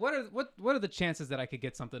 what are the chances that I could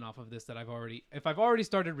get something off of this that if I've already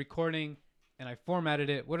started recording and I formatted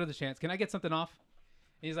it, what are the chances? Can I get something off?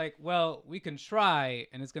 And he's like, well, we can try,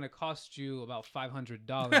 and it's going to cost you about $500.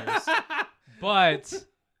 But That's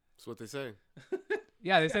what they say.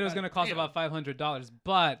 yeah, they said it was going to cost about $500,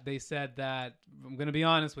 but they said that, I'm going to be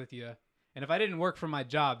honest with you, and if I didn't work for my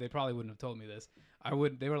job, they probably wouldn't have told me this.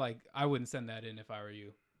 They were like, I wouldn't send that in if I were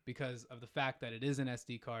you, because of the fact that it is an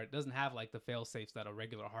SD card. It doesn't have like the fail safes that a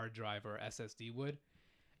regular hard drive or SSD would.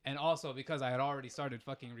 And also because I had already started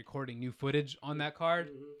fucking recording new footage on that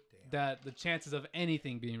card, that the chances of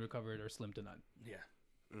anything being recovered are slim to none. Yeah.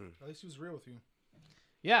 At least he was real with you.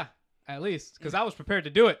 Yeah, at least, because I was prepared to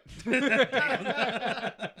do it.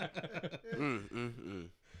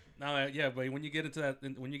 Now, but when you get into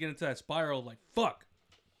that spiral, like fuck.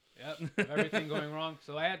 Yep, everything going wrong.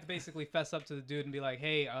 So I had to basically fess up to the dude and be like,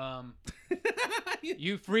 "Hey,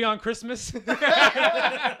 you free on Christmas?"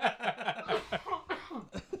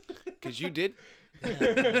 Cause you did.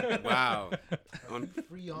 Wow.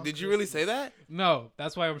 Did you really say that? No,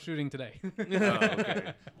 that's why I'm shooting today. Oh,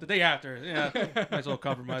 okay. The day after, yeah, might as well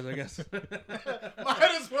compromise, I guess.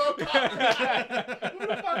 Might as well compromise. Who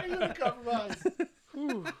the fuck are you to compromise?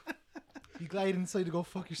 Whew. You glad you didn't say to go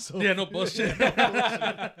fuck yourself? Yeah, no bullshit. Day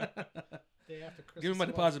after Christmas. Give me my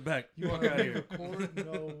deposit back. You want Fuck out to of here. record?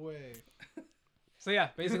 No way. So yeah,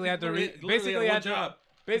 basically I had to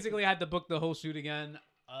basically I had to book the whole shoot again.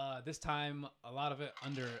 This time a lot of it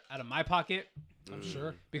out of my pocket. I'm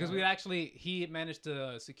sure. Because he managed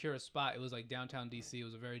to secure a spot. It was like downtown DC. It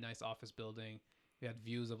was a very nice office building. We had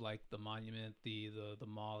views of like the monument, the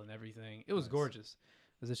mall, and everything. It was gorgeous.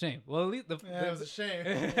 It was a shame. Well, at least it was a shame. I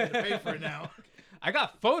had to pay for it now. I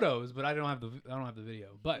got photos, but I don't have the video.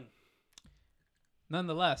 But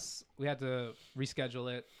nonetheless, we had to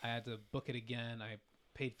reschedule it. I had to book it again. I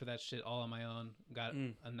paid for that shit all on my own. Got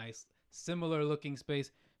a nice similar looking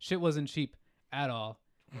space. Shit wasn't cheap at all.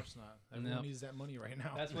 Of course not. Everyone needs that money right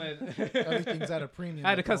now. That's when everything's at a premium. I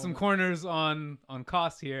had to cut some corners on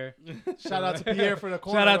costs here. Shout out to Pierre for the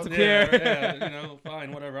corner. Shout out to Pierre. Yeah,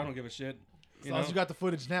 fine, whatever. I don't give a shit. As long as you got the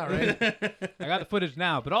footage now, right? I got the footage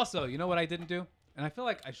now, but also, you know what I didn't do? And I feel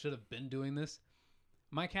like I should have been doing this.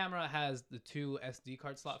 My camera has the 2 SD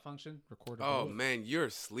card slot function. Record. Oh man, you're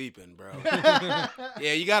sleeping, bro.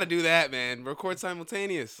 Yeah, you got to do that, man. Record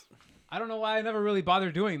simultaneous. I don't know why I never really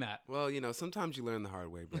bothered doing that. Well, sometimes you learn the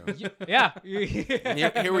hard way, bro. Yeah.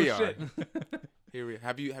 Here we are.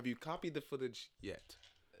 Have you copied the footage yet?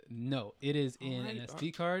 No, it is in an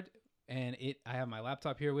SD card, and I have my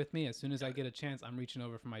laptop here with me. As soon as I get a chance, I'm reaching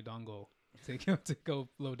over for my dongle to go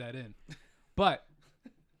load that in. But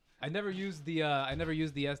I never used the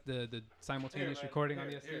simultaneous recording on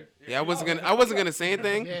the SD. Yeah, I wasn't gonna say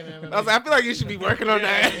anything. Man. I feel like you should be working on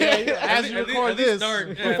that. Yeah, as you record this,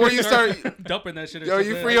 before you start dumping that shit. Yo,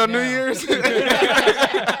 you free on New Year's?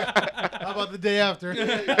 How about the day after?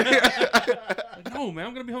 No, man,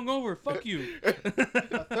 I'm gonna be hungover. Fuck you.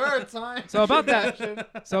 A third time. So about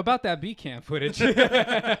that B cam footage.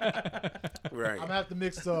 Right. I'm gonna have to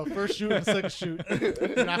mix the first shoot and second shoot.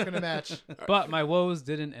 They're not gonna match. But my woes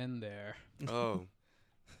didn't end there. Oh.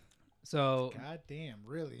 So. God damn,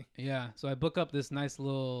 really? Yeah. So I book up this nice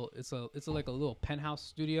little. It's like a little penthouse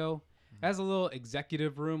studio. It has a little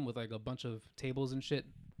executive room with like a bunch of tables and shit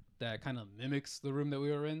that kind of mimics the room that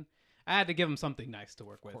we were in. I had to give them something nice to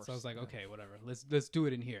work with. So I was like, okay, whatever. Let's do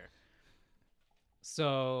it in here.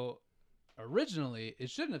 So originally it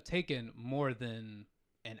shouldn't have taken more than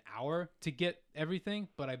an hour to get everything,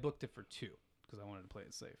 but I booked it for 2 because I wanted to play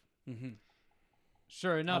it safe. Mm-hmm.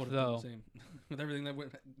 Sure enough, though, with everything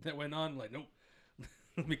that went on, like, nope.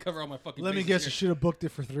 Let me cover all my fucking. Let me guess, you should have booked it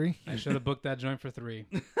for 3. I should have booked that joint for 3.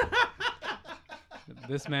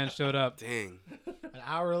 This man showed up. Dang. An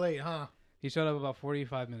hour late, huh? He showed up about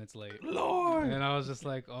 45 minutes late. Lord. And I was just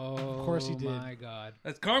like, oh, of course he did. My God.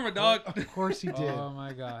 That's karma, dog. Of course he did. Oh,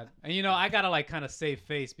 my God. And, you know, I got to, like, kind of save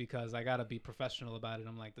face because I got to be professional about it.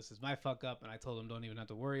 I'm like, this is my fuck up. And I told him, don't even have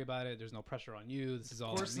to worry about it. There's no pressure on you. This is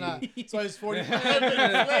all Of course on me. not. So he's 45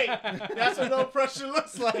 minutes late. That's what no pressure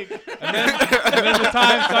looks like. And then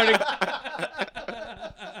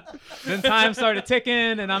the time started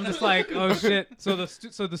ticking, and I'm just like, oh shit. So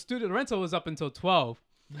the student rental was up until 12,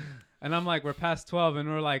 and I'm like, we're past 12, and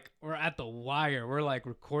we're at the wire. We're like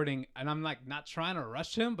recording, and I'm like not trying to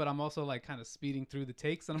rush him, but I'm also like kind of speeding through the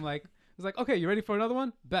takes, and I'm like, it's like, okay, you ready for another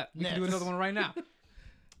one? Bet we can do another one right now.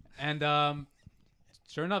 And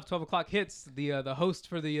sure enough, 12 o'clock hits. The host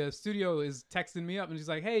for the studio is texting me up, and she's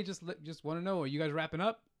like, hey, just want to know, are you guys wrapping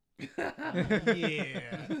up?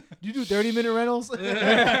 Yeah. Do you do 30-minute rentals? Can we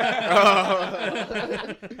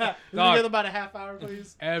get about a half hour,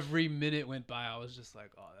 please? Every minute went by, I was just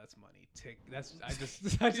like, "Oh, that's money." Tick. I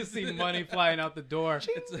just see money flying out the door.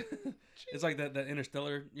 It's like that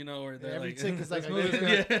Interstellar, you know, where they're every like, tick is like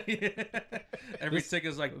every tick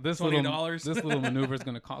is like this $20. This little maneuver is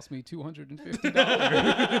gonna cost me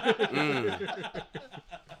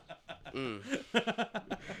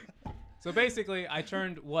 $250. So basically, at the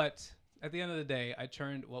end of the day, I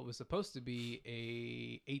turned what was supposed to be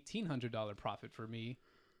a $1,800 profit for me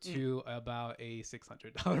to about a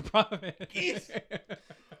 $600 profit.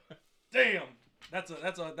 Damn. That's a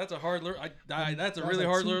hard that's a really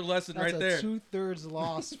hard lesson right there. That's a 2/3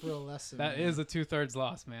 loss for a lesson. That is a 2/3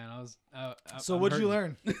 loss, man. So what'd you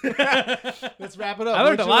learn? Let's wrap it up. I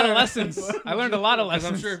learned a lot of lessons.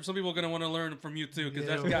 I'm sure some people are gonna want to learn from you too, because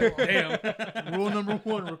that's goddamn. Rule number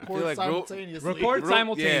 1: record simultaneously. Record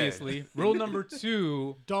simultaneously. Yeah. Rule number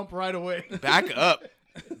 2: dump right away. Back up.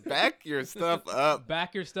 Back your stuff up.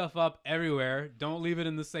 Back your stuff up everywhere. Don't leave it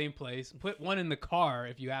in the same place. Put one in the car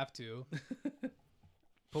if you have to.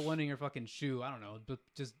 Put one in your fucking shoe. I don't know, but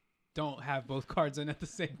just don't have both cards in at the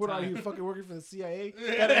same time. What are you, fucking working for the CIA?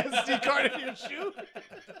 Got an SD card in your shoe?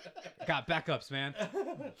 Got backups, man.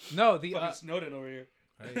 No, the fucking Snowden over here.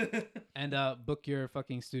 Right. And book your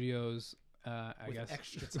fucking studios. I guess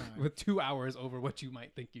extra time with 2 hours over what you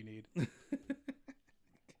might think you need.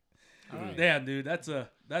 All right. Damn, dude, that's a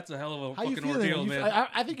hell of a How fucking ordeal, man.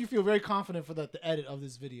 I think you feel very confident for the edit of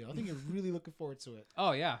this video. I think you're really looking forward to it.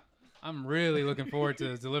 Oh yeah, I'm really looking forward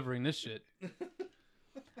to delivering this shit.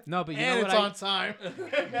 No, but you know and what? It's on time.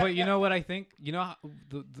 But you know what I think? You know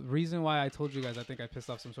the reason why I told you guys I think I pissed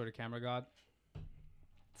off some sort of camera god.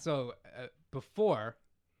 So before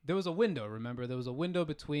there was a window. Remember, there was a window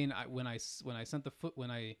between when I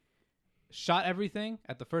shot everything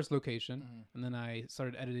at the first location, and then I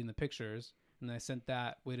started editing the pictures, and then I sent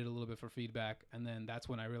that, waited a little bit for feedback, and then that's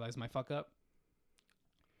when I realized my fuck up.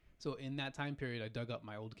 So in that time period, I dug up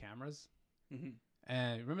my old cameras. Mm-hmm.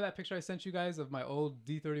 And remember that picture I sent you guys of my old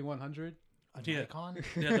D3100? A Nikon?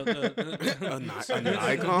 Yeah, a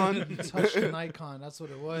Nikon? Touched a Nikon. That's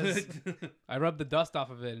what it was. I rubbed the dust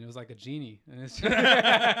off of it, and it was like a genie. And it's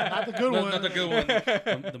not the good one. Not the good one.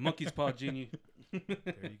 The monkey's paw genie. There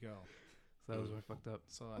you go. So that was where I fucked up.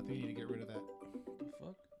 So I think you need to get rid of that. What the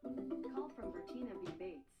fuck? Call from Bertina B.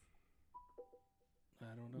 Bates.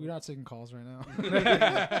 I don't know. We're not taking calls right now.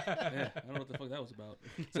 Yeah, I don't know what the fuck that was about.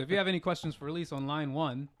 So if you have any questions for Elise on line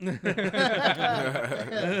 1.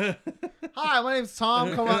 Hi, my name's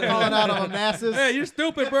Tom. Calling out on Manassas. Hey, you're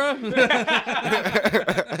stupid, bro.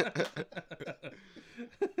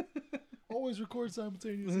 Always record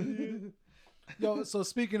simultaneously. Yo, so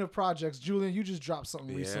speaking of projects, Julian, you just dropped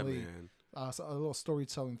something recently. Man. So a little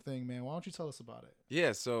storytelling thing, man. Why don't you tell us about it?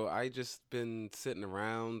 Yeah, so I just been sitting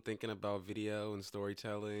around thinking about video and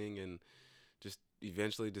storytelling, and just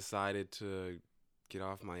eventually decided to get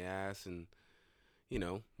off my ass and,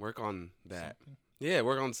 work on that. Something. Yeah,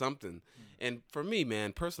 work on something. And for me,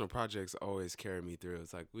 man, personal projects always carry me through.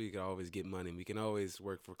 It's like we can always get money. We can always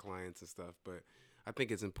work for clients and stuff, but I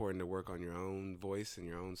think it's important to work on your own voice and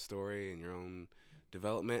your own story and your own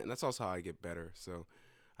development, and that's also how I get better. So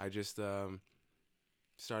I just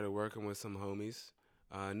started working with some homies,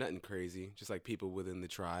 nothing crazy, just like people within the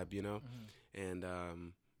tribe, And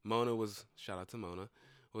Mona shout out to Mona,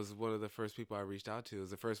 was one of the first people I reached out to. It was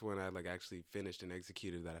the first one I actually finished and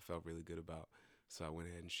executed that I felt really good about. So I went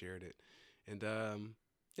ahead and shared it. And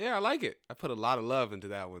Yeah, I like it. I put a lot of love into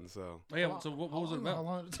that one. So Oh, yeah. So what was it How about?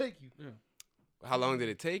 long did it take you? Yeah. how long did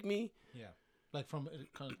it take me? Yeah, like from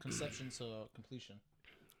conception to completion.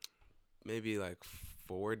 Maybe like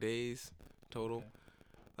 4 days total. Okay.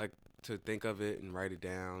 Like to think of it and write it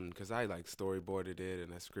down because I like storyboarded it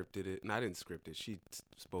and I scripted it. And I didn't script it. She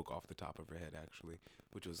spoke off the top of her head actually,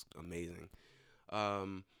 which was amazing.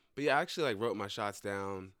 But yeah, I actually like wrote my shots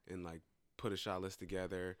down and like put a shot list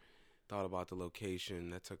together. Thought about the location.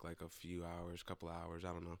 That took like a few hours, couple hours, I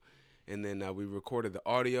don't know. And then we recorded the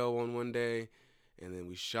audio on one day, and then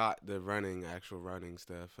we shot the actual running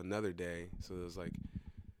stuff another day. So it was like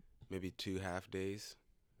maybe 2 half days.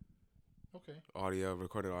 Okay.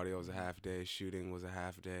 Recorded audio was a half day. Shooting was a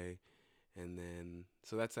half day. And then,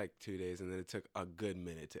 so that's like 2 days. And then it took a good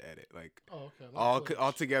minute to edit. Like,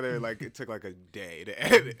 all together, like, it took like a day to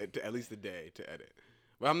edit, at least a day to edit.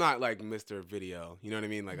 But I'm not like Mr. Video. You know what I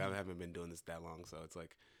mean? Like, I haven't been doing this that long. So it's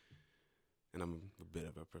like, and I'm a bit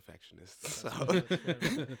of a perfectionist. So I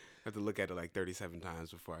have to look at it like 37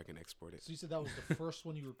 times before I can export it. So you said that was the first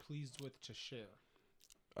one you were pleased with to share?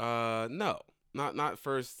 No. Not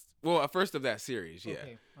first. Well, first of that series, yeah.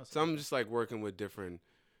 Okay. So I'm just like working with different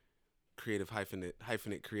creative hyphenate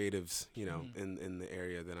creatives, you know, in the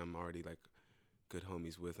area that I'm already like good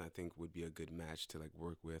homies with. I think would be a good match to like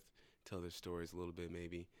work with, tell their stories a little bit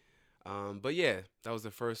maybe. But yeah, that was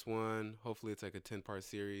the first one. Hopefully it's like a 10-part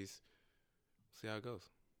series. See how it goes.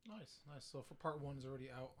 Nice. So for part 1 is already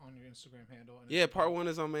out on your Instagram handle. And Yeah, part 1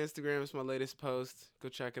 is on my Instagram. It's my latest post. Go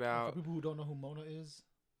check it out. For people who don't know who Mona is.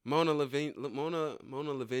 Mona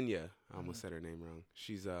Lavinia. I almost said her name wrong.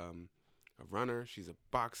 She's a runner. She's a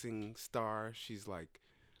boxing star. She's like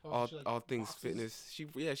all things boxes? fitness.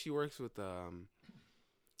 She works with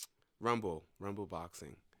Rumble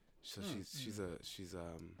Boxing. So she's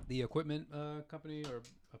the equipment company or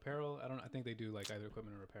apparel. I think they do like either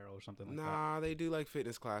equipment or apparel or something like that. Nah, they do like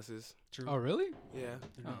fitness classes. True. Oh, really? Yeah.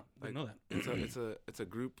 I didn't know that. It's a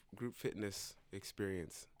group fitness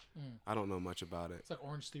experience. I don't know much about it. It's like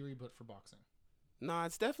Orange Theory, but for boxing. Nah,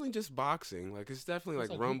 it's definitely just boxing. Like it's definitely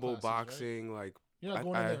like like Rumble group classes, boxing. Like You're not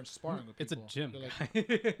going in there and sparring with It's a people. gym. You're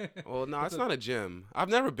like, well, no, it's not a gym. I've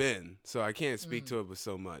never been, so I can't speak to it with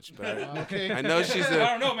so much. But okay. I know she's I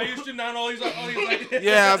don't know, man. You're shooting down all these like.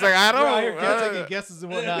 Yeah, I was like, I You're out here don't. taking guesses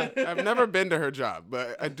and whatnot. I've never been to her job,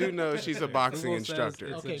 but I do know she's a boxing Google says instructor.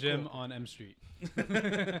 It's Okay, a gym cool. on M Street.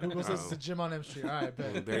 Google says it's a gym on M Street. All right,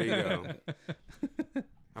 Well, bet. there you go.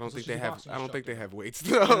 I don't So think she's they a have. boxing I don't think they instructor. have weights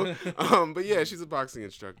though. But yeah, she's a boxing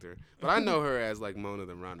instructor. But I know her as like Mona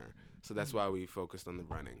the runner, so that's why we focused on the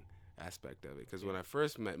running aspect of it. Because when I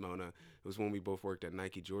first met Mona, it was when we both worked at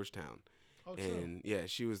Nike Georgetown, Oh, true. and yeah,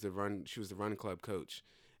 she was the run club coach,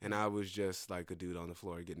 and I was just like a dude on the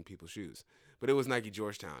floor getting people's shoes. But it was Nike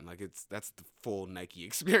Georgetown, like that's the full Nike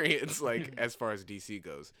experience, like as far as DC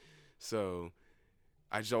goes. So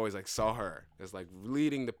I just always like saw her as like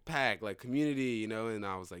leading the pack, like community, you know. And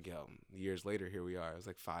I was like, yo, years later, here we are. It was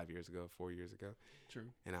like 4 years ago. True.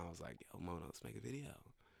 And I was like, yo, Mona, let's make a video.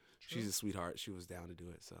 She's a sweetheart. She was down to do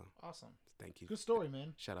it. So Awesome. thank you. Good story,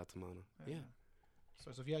 man. Shout out to Mona. Yeah.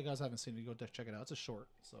 So if you guys haven't seen it, go check it out. It's a short,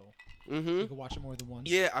 so Mm-hmm. you can watch it more than once.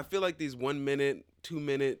 Yeah, I feel like these 1 minute, 2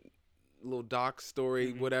 minute little doc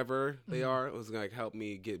story, whatever they are, it was gonna like help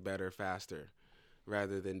me get better faster,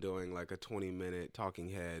 rather than doing like a 20-minute talking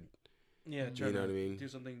head. Yeah, You know what I mean? Do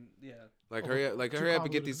something. Yeah. Like Oh, hurry up, too hurry up and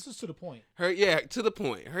convoluted. get these. This is to the point. To the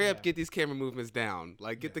point. Hurry up, Yeah. get these camera movements down.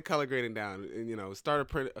 Like get Yeah. the color grading down, and you know, start a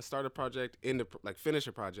project, finish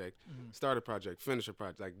a project, start a project, finish a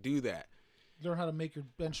project. Like do that. Learn how to make your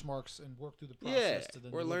benchmarks and work through the Yeah, process. To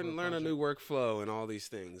then or deliver learn a project. new workflow and all these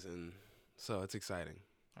things, and so it's exciting.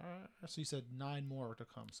 All right. So you said 9 more to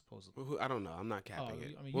come, supposedly. I don't know. I'm not Oh, capping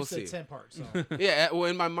it. I mean, We'll you said see. 10 parts. So. Yeah, well,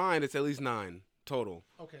 in my mind, it's at least 9 total.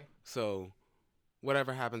 Okay. So,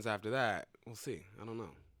 whatever happens after that, we'll see. I don't know.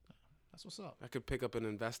 That's what's up. I could pick up an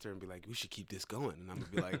investor and be like, "We should keep this going," and I'm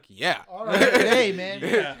gonna be like, "Yeah, All right. Hey, man.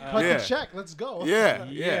 Yeah, Cut yeah. the check. Let's go. yeah,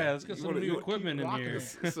 Yeah, let's get You some wanna- new you- equipment in rocking here.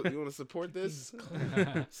 it. So you want to support this?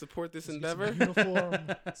 Support this Let's get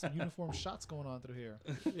endeavor? some uniform shots going on through here.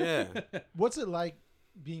 Yeah. What's it like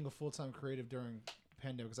being a full-time creative during the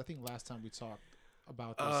pandemic? Because I think last time we talked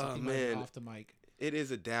about this, I Oh, think might have been man. off the mic. It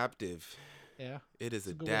is adaptive. Yeah. It is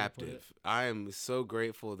That's a good way to put adaptive. I am so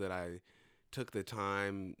grateful that I took the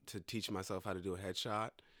time to teach myself how to do a headshot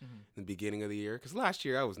in the beginning of the year. Because last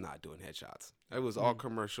year I was not doing headshots. It was all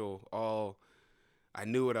commercial. I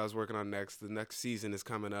knew what I was working on next. The next season is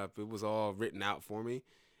coming up. It was all written out for me.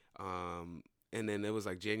 And then it was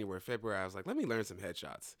like January, February. I was like, let me learn some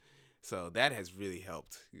headshots. So that has really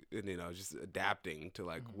helped, just adapting to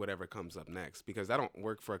like whatever comes up next, because I don't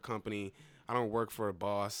work for a company. I don't work for a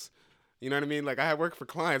boss. You know what I mean? Like I work for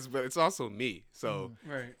clients, but it's also me. So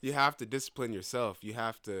Right. you have to discipline yourself. You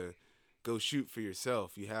have to go shoot for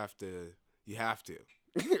yourself. You have to.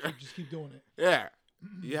 Just keep doing it. Yeah.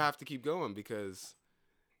 You have to keep going, because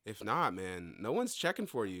if not, man, no one's checking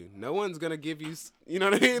for you. No one's going to give you, you know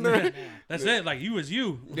what I mean? That's it. Like you is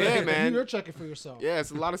you. Yeah, man. You're checking for yourself. Yeah, it's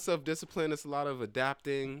a lot of self-discipline. It's a lot of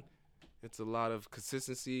adapting. It's a lot of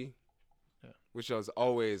consistency, which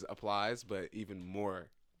always applies, but even more,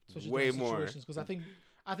 way more. Because I think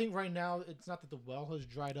right now it's not that the well has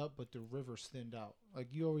dried up, but the river's thinned out. Like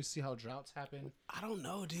you always see how droughts happen. I don't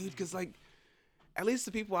know, dude, because like at least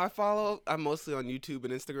the people I follow, I'm mostly on YouTube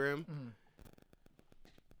and Instagram.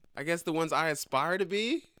 I guess the ones I aspire to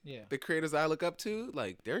be, the creators I look up to,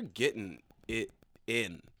 like they're getting it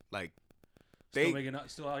in, like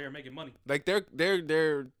still out here making money. Like they're.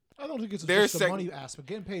 I don't think it's just the money aspect.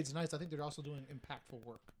 Getting paid is nice. I think they're also doing impactful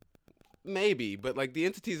work. Maybe, but like the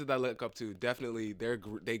entities that I look up to, definitely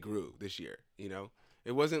they grew this year.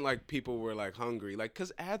 It wasn't like people were like hungry, like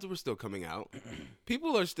because ads were still coming out.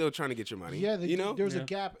 People are still trying to get your money. Yeah, there was a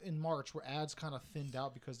gap in March where ads kind of thinned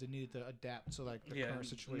out because they needed to adapt to like the current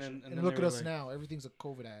situation. And look at us now; everything's a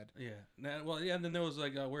COVID ad. Yeah. And then there was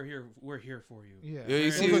like, we're here for you. Yeah.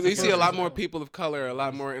 You see a lot more people of color, a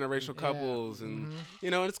lot more interracial couples, and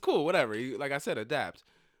it's cool. Whatever. Like I said, adapt.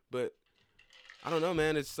 But I don't know,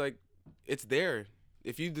 man. It's like it's there.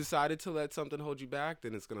 If you decided to let something hold you back,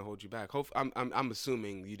 then it's gonna hold you back. I'm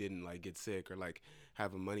assuming you didn't like get sick or like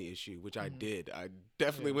have a money issue, which I did. I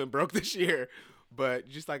definitely went broke this year, but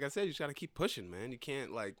just like I said, you just gotta keep pushing, man. You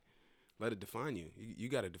can't like let it define you. You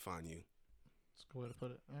gotta define you. That's a good way to put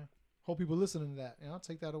it. Yeah. Hope people listening to that. I'll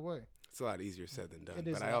take that away. It's a lot easier said than done, It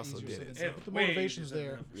is but I also did it. But the motivation's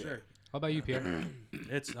there. For sure. How about you, Pierre?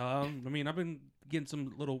 It's I mean, I've been getting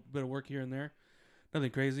some little bit of work here and there, nothing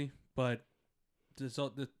crazy, but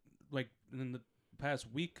like in the past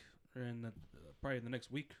week or probably in the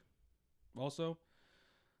next week also,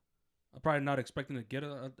 I'm probably not expecting to get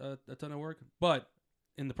a ton of work, but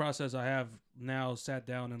in the process I have now sat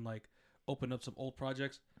down and like opened up some old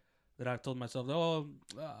projects that I've told myself,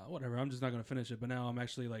 whatever, I'm just not going to finish it, but now I'm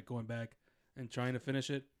actually like going back and trying to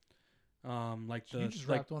finish it. You just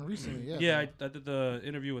wrapped one recently. I did the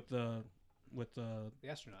interview with the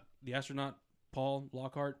astronaut Paul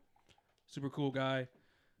Lockhart. Super cool guy,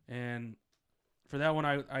 and for that one,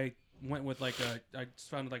 I went with I just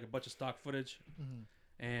found like a bunch of stock footage,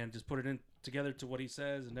 and just put it in together to what he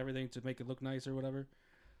says and everything to make it look nice or whatever.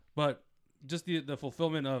 But just the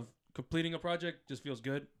fulfillment of completing a project just feels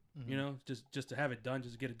good, just to have it done,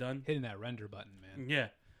 just to get it done. Hitting that render button, man. Yeah,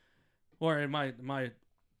 or in my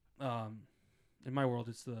world,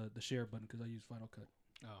 it's the share button because I use Final Cut.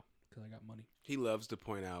 Oh. Because I got money. He loves to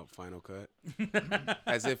point out Final Cut,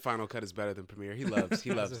 as if Final Cut is better than Premiere. He loves to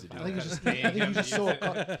do that. I think he's just so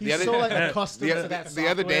accustomed to that. The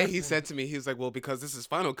other day, he said to me, he was like, "Well, because this is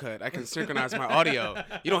Final Cut, I can synchronize my audio.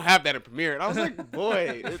 You don't have that in Premiere." And I was like,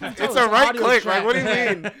 "Boy, it's a right click. Like, what do you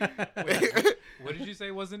mean?" What did you say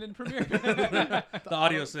wasn't in Premiere? The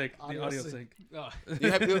audio sync. The audio sync. Oh.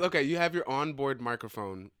 You have your onboard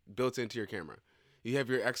microphone built into your camera. You have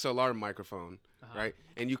your XLR microphone, right?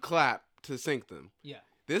 And you clap to sync them. Yeah.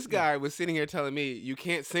 This guy was sitting here telling me you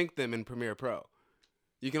can't sync them in Premiere Pro.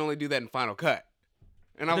 You can only do that in Final Cut.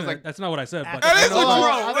 And I was like, that's not what I said. But that is what's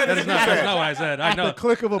wrong. That's not what I said. I know. At the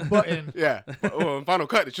click of a button. Yeah. Well, in Final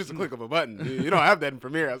Cut, it's just a click of a button. You don't have that in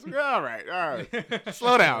Premiere. I was like, all right.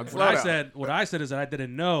 Slow down. What I said is that I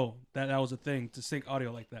didn't know that was a thing to sync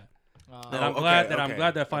audio like that. I'm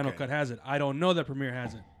glad that Final Cut has it. I don't know that Premiere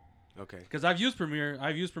has it. Okay. Because I've used Premiere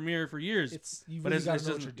for years. You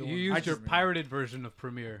use your pirated version of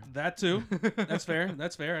Premiere. That too. That's fair.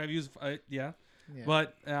 I've used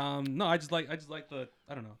But no, I just like the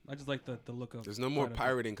look of. There's no more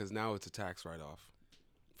pirating because now it's a tax write-off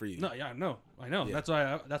for you. No, yeah, I know. Yeah. That's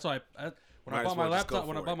why when I bought my laptop,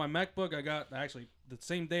 when I bought my MacBook, I got actually the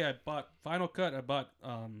same day I bought Final Cut, I bought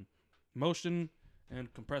Motion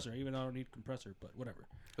and compressor. Even though I don't need compressor, but whatever.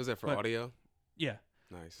 Was that for audio? Yeah.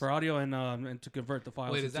 Nice. For audio and to convert the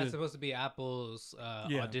files. Wait, is that supposed to be Apple's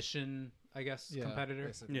Audition, I guess, competitor?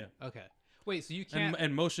 Basically. Yeah. Okay. Wait, so you can't...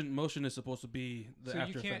 And Motion is supposed to be the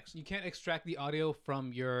After Effects. You can't extract the audio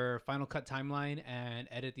from your Final Cut timeline and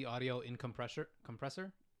edit the audio in compressor?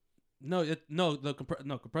 Compressor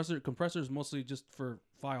is mostly just for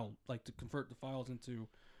file, like to convert the files into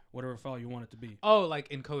whatever file you want it to be. Oh, like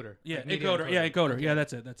encoder. Yeah, like encoder. Yeah, encoder. Okay. Yeah,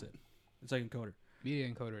 that's it. It's like encoder. Media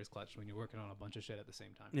encoder is clutch when you're working on a bunch of shit at the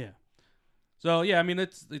same time. Yeah. So yeah, I mean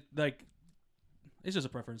it's just a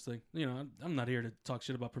preference thing. You know, I'm not here to talk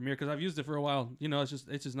shit about Premiere because I've used it for a while. You know, it's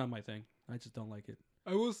just not my thing. I just don't like it.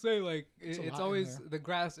 I will say, like, it's always there. the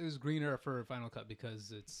grass is greener for Final Cut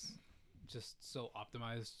because it's just so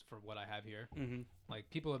optimized for what I have here. Mm-hmm. Like,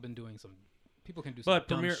 people have been doing some. People can do some. But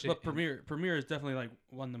dumb Premiere, shit Premiere is definitely like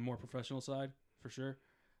on the more professional side for sure.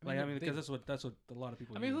 Like I mean, they- because that's what a lot of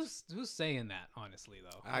people. I mean, use. who's saying that? Honestly,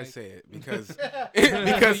 though, I Like, say it because You're-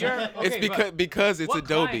 it's okay, because it's what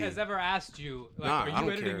Adobe. client has ever asked you, like, Nah, are I you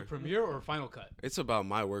don't editing care. Premiere or Final Cut? It's about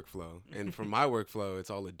my workflow, and for my workflow, it's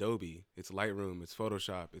all Adobe. It's Lightroom. It's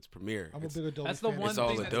Photoshop. It's Premiere. I'm a It's, big Adobe That's the fan. one It's all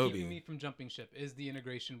thing that's Adobe. keeping me from jumping ship is the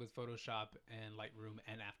integration with Photoshop and Lightroom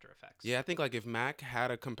and After Effects. yeah, I think like if Mac had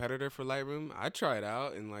a competitor for Lightroom, I'd try it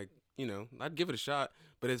out and like I'd give it a shot.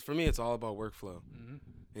 But for me, it's all about workflow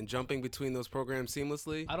and jumping between those programs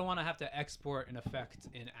seamlessly. I don't want to have to export an effect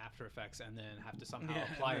in After Effects and then have to somehow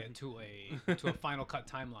apply it to a Final Cut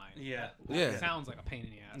timeline. Yeah. That Yeah. sounds like a pain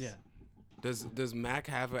in the ass. Yeah. Does Mac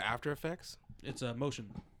have an After Effects? It's a motion.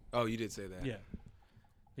 Oh, you did say that. Yeah.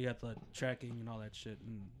 You got the tracking and all that shit.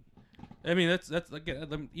 And I mean, that's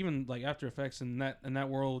again, even like After Effects and that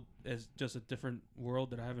world is just a different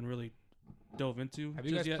world that I haven't really dove into. Have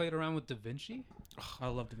you just guys yet. played around with DaVinci? I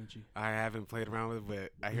love DaVinci. I haven't played around with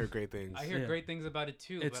it, but I hear great things. I hear Yeah. great things about it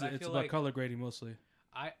too, It's but I it's feel about like color grading mostly.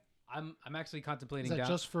 I'm actually Is contemplating that down.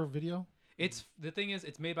 just for video? It's the thing is,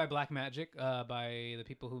 it's made by Blackmagic, by the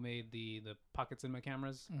people who made the Pocket Cinema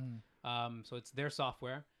cameras. Mm. So it's their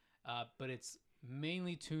software, but it's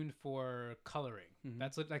mainly tuned for coloring. Mhm.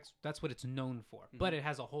 That's what it's known for. But it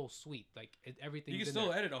has a whole suite, like everything. You can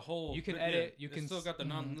still edit a whole. You can yeah, edit. You it's can still got the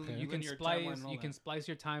non. okay. You can linear timeline splice. and all You can that. splice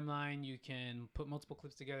your timeline. You can put multiple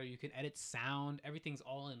clips together. You can edit sound. Everything's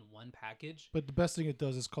all in one package. But the best thing it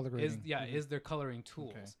does is color Is grading. is their coloring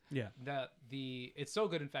tools. Okay. Yeah. It's so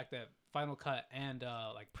good in fact that Final Cut and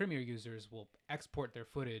like Premiere users will export their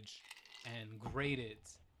footage and grade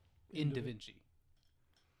it in DaVinci.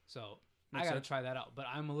 So Makes I gotta sense. try that out, but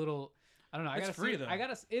I'm a little. I don't know. It's free, though.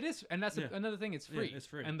 It is, and that's Yeah. another thing. It's Yeah, free. it's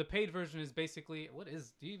free. And the paid version is basically what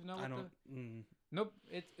is? Do you even know? What I don't. Nope.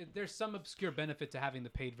 There's some obscure benefit to having the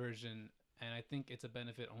paid version, and I think it's a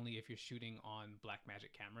benefit only if you're shooting on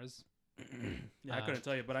Blackmagic cameras. Yeah, I couldn't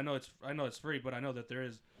tell you, but I know it's free, but I know that there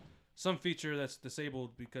is some feature that's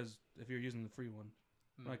disabled because if you're using the free one.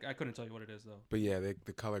 Like I couldn't tell you what it is though. But yeah,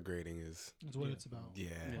 the color grading is That's what it's about.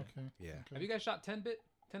 yeah. Okay. Yeah. Have you guys shot 10-bit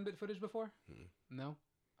footage before? No.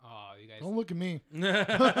 Oh, you guys. Don't look at me.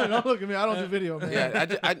 Don't look at me. I don't do video, man.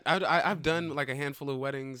 Yeah, I've done like a handful of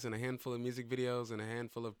weddings and a handful of music videos and a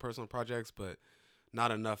handful of personal projects, but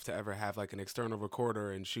not enough to ever have like an external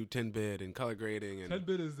recorder and shoot 10-bit and color grading. And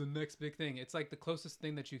 10-bit is the next big thing. It's like the closest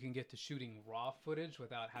thing that you can get to shooting raw footage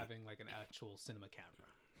without having like an actual cinema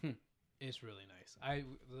camera. It's really nice.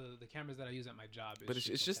 The cameras that I use at my job. but it's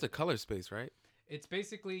just a color space, right? It's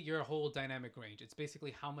basically your whole dynamic range. It's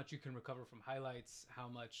basically how much you can recover from highlights, how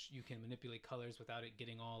much you can manipulate colors without it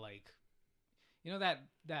getting all like, you know,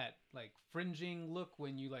 that like fringing look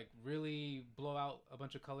when you like really blow out a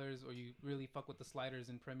bunch of colors or you really fuck with the sliders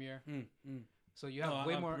in Premiere. So you have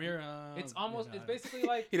way more. Premiere, It's almost. It's basically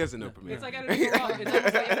like. He doesn't know Premiere. It's like editing a raw. It's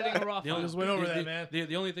almost like editing a raw file. Just went over that, man.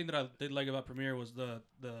 The only thing that I did like about Premiere was the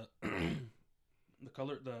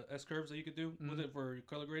color, the S curves that you could do with it for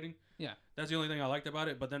color grading. Yeah, that's the only thing I liked about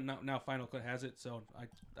it. But then now Final Cut has it, so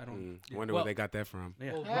I don't Wonder where they got that from.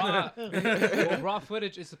 Yeah. Well, raw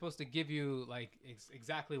footage is supposed to give you like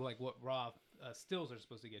exactly like what raw stills are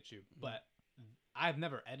supposed to get you. But I've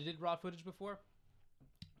never edited raw footage before.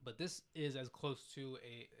 But this is as close to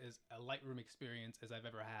a Lightroom experience as I've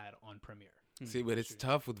ever had on Premiere. See, but it's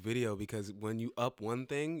tough with video because when you up one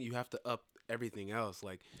thing, you have to up everything else.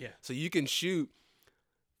 Like, so you can shoot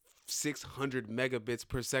 600 megabits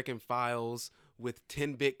per second files with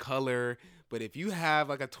 10-bit color, but if you have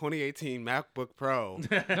like a 2018 MacBook Pro,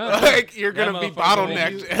 like you're gonna be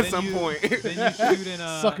bottlenecked at some point. Then you shoot in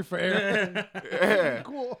sucking for air. Yeah.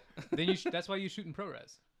 Cool. Then that's why you shoot in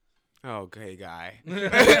ProRes. Okay, guy.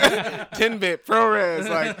 10-bit ProRes.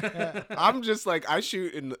 Like, I'm just like, I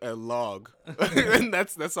shoot in a log. And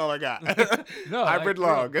that's all I got. No, hybrid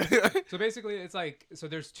like, log. So basically, it's like, so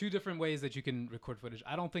there's two different ways that you can record footage.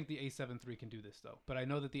 I don't think the A7 III can do this, though. But I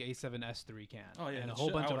know that the A7S III can. Oh, yeah. And a whole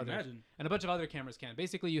bunch I of would other, imagine. and a bunch of other cameras can.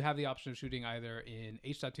 Basically, you have the option of shooting either in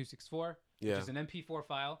H.264, which is an MP4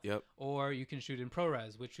 file, or you can shoot in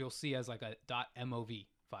ProRes, which you'll see as like a .mov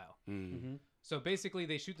file. So basically,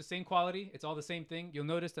 they shoot the same quality. It's all the same thing. You'll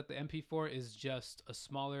notice that the MP4 is just a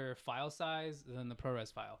smaller file size than the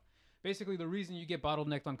ProRes file. Basically, the reason you get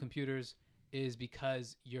bottlenecked on computers is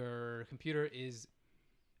because your computer is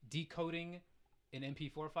decoding an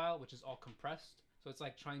MP4 file, which is all compressed. So it's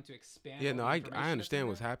like trying to expand. Yeah, no, I understand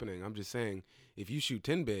what's happening. I'm just saying, if you shoot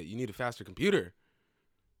 10-bit, you need a faster computer.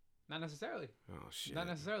 Not necessarily. Oh shit. Not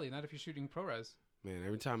necessarily. Not if you're shooting ProRes. Man,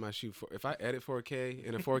 every time I shoot, if I edit 4K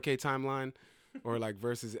in a 4K timeline, or like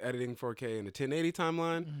versus editing 4K in a 1080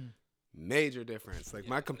 timeline, major difference. Like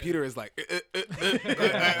my computer is like,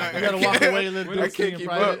 You gotta walk away a little bit. I can't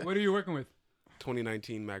keep up. What are you working with?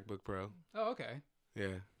 2019 MacBook Pro. Oh, okay. Yeah,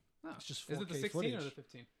 Oh, It's just is it the 4K 16 or footage. the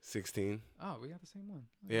 15? 16. Oh, we got the same one.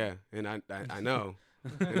 Yeah, and I know.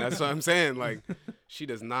 And that's what I'm saying. Like, she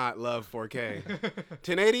does not love 4K.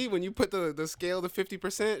 1080, when you put the scale to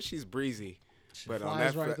 50%, she's breezy. But on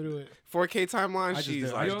Flies that right through it. 4K timeline, I she's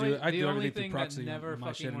just do, like, I do the only everything thing through that proxy never on my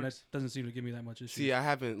fucking shit, and that works- doesn't seem to give me that much issue. see, I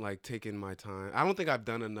haven't like taken my time. I don't think I've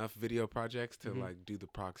done enough video projects to like do the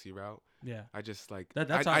proxy route. Yeah. I just like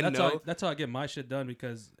That's I know. how I get my shit done,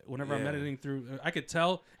 because whenever I'm Yeah. editing through, I could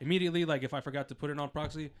tell immediately, like if I forgot to put it on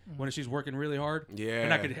proxy when she's working really hard. Yeah.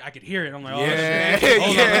 And I could hear it. I'm like, oh Yeah. shit.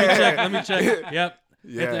 Hold on, Yeah. let me check. Yep.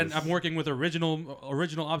 Yes. And I'm working with original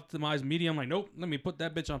optimized media. I'm like, nope, let me put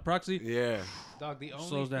that bitch on proxy. Yeah. Dog, the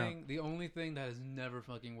Slows down. only thing that has never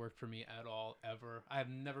fucking worked for me at all, ever, I've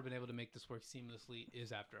never been able to make this work seamlessly,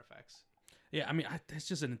 is After Effects. Yeah, I mean, it's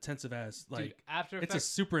just an intensive ass, like, Dude, After it's Effects. a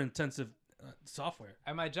super intensive software.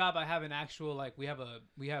 At my job, I have an actual, like, we have a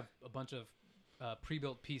bunch of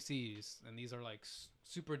pre-built PCs, and these are like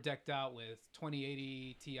super decked out with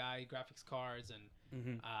 2080 Ti graphics cards and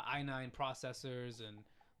i9 processors and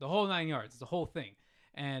the whole 9 yards, the whole thing.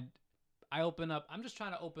 And I'm just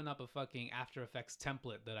trying to open up a fucking After Effects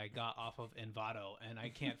template that I got off of Envato, and I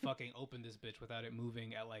can't fucking open this bitch without it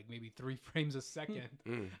moving at like maybe 3 frames a second.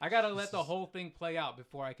 I gotta let the whole thing play out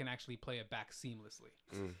before I can actually play it back seamlessly.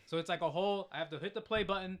 So it's like I have to hit the play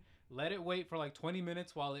button, let it wait for like 20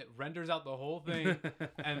 minutes while it renders out the whole thing,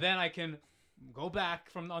 and then I can go back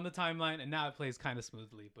on the timeline, and now it plays kind of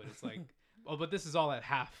smoothly. But it's like, oh, but this is all at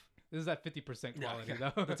half. This is at 50% quality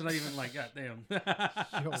though. That's not even like, goddamn.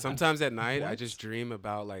 Sometimes at night, I just dream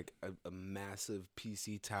about like a massive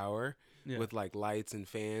PC tower with like lights and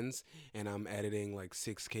fans, and I'm editing like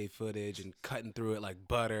 6K footage and cutting through it like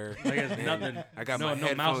butter. Like it's And nothing. I got no my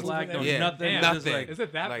mouse headphones. lag, no Yeah, nothing. Damn. Just nothing. like, Is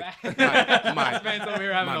it that Like, bad? my- This man's over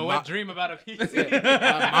here having my a wet dream about a PC.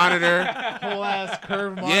 my monitor. Whole ass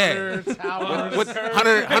curve Yeah. monitor, towers, With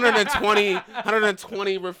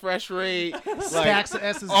 120 refresh rate, stacks like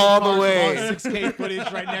of SSD all the cards with way. 6K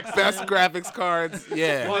footage right next best to it. graphics cards.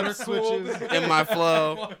 Yeah, Water switches. in my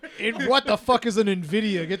flow. What the fuck is an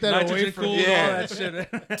Nvidia? Get that away nitrogen from cooled, me. Yeah. all that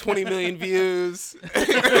shit. 20 million views.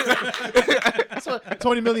 That's what,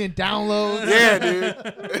 20 million downloads. Yeah,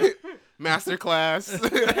 dude. Masterclass.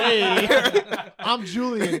 Hey, I'm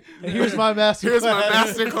Julian, and here's my master. Here's my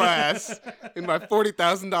masterclass in my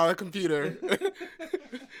 $40,000 computer.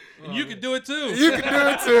 And you can do it too. You can do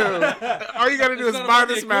it too. All you gotta do is not buy about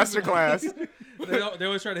the this equipment. masterclass. They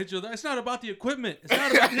always try to hit you. It's not about the equipment. It's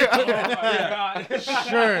not about the equipment. Yeah.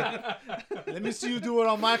 Sure. Let me see you do it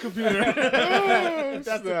on my computer. If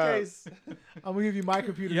that's the Snap. case, I'm gonna give you my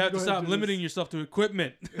computer. You have go to ahead and stop do limiting this. yourself to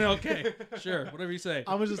equipment. Okay, sure, whatever you say.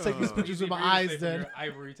 I'm gonna just take these pictures with my eyes. Then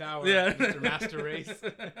Ivory Tower. Yeah. Mr. Master Race.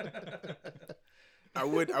 I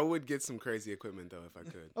would get some crazy equipment though if I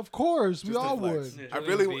could. of course we Just to all flex. would. I Julian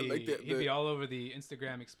really would would like He'd be all over the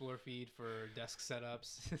Instagram Explore feed for desk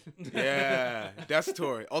setups. Yeah, desk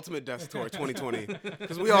tour, ultimate desk tour 2020.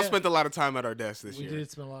 Because we all spent a lot of time at our desk this We year. did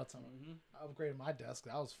spend a lot of time. I upgraded my desk.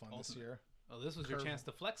 That was fun this year. Oh, this was your Curve. chance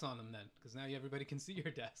to flex on them then, because now everybody can see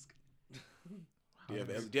your desk. Do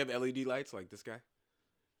you have LED lights like this guy?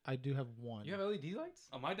 I do have one. You have LED lights?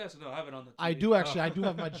 On my desk, no, I have it on the TV. I do actually. Oh. I do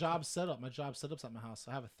have my job set up. My job setup's at my house.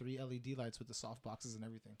 I have 3 LED lights with the soft boxes and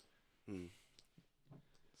everything. Hmm.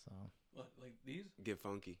 So. What, like these? Get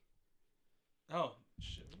funky. Oh,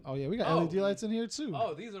 shit. Oh yeah, we got Oh. LED lights in here too.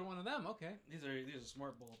 Oh, these are one of them. Okay. These are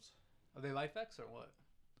smart bulbs. Are they LifeX or what?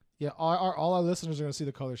 Yeah, all our listeners are gonna see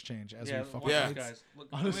the colors change as we fucking watch Yeah. these guys. Look,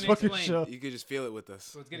 on this I'm gonna fucking explain. show. You could just feel it with us.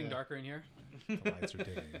 So it's getting Yeah. darker in here. The lights are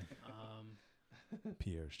dimming.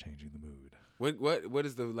 Pierre's changing the mood. What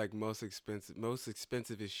is the like most expensive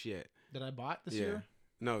shit? That I bought this Yeah. year.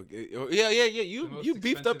 No, yeah. The You most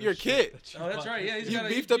beefed up expensive your shit kit. that Oh, that's right. Yeah, he's You got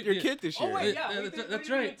beefed up your kit this year. Oh wait, Yeah, yeah, that's we right.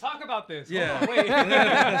 didn't even talk about this. Yeah. Hold on, wait.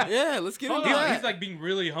 Yeah, let's get into Hold on, that. He's like being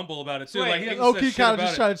really humble about it too. Wait, Like he hasn't Okay, said shit kind of about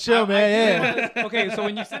just it. trying to chill, man. Yeah. Okay, so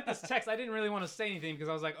when you sent this text, I didn't really want to say anything because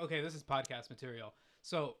I was like, okay, this is podcast material.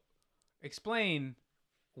 So explain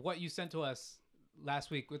what you sent to us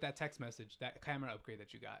last week with that text message, that camera upgrade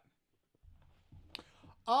that you got.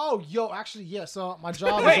 Oh, yo, actually, yeah. So my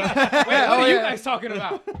job. Wait, is, what oh, are you yeah. guys talking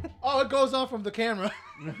about? Oh, it goes on from the camera.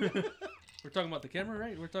 We're talking about the camera,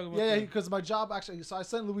 right? We're talking about Yeah, because my job actually. So I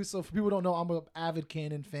sent Luis. So for people who don't know, I'm an avid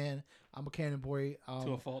Canon fan. I'm a Canon boy.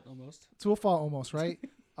 to a fault almost. To a fault, almost, right?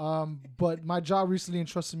 But my job recently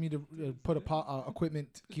entrusted me to put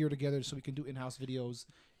equipment gear together so we can do in-house videos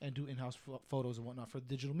and do in-house photos and whatnot for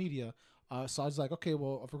digital media. So I was like, okay,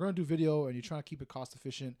 well, if we're gonna do video and you're trying to keep it cost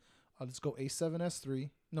efficient, let's go A7S3.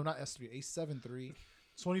 No, not S3. A7 III.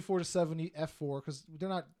 24-70 f4 because they're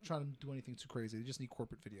not trying to do anything too crazy. They just need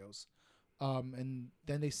corporate videos. And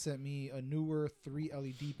then they sent me a newer 3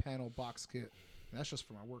 LED panel box kit. And that's just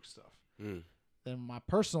for my work stuff. Then in my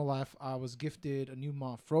personal life, I was gifted a new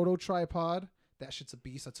Manfrotto tripod. That shit's a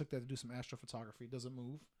beast. I took that to do some astrophotography. It doesn't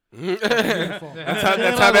move. Beautiful.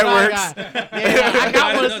 That's how that works.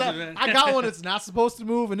 I got one that's not supposed to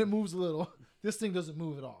move, and it moves a little. This thing doesn't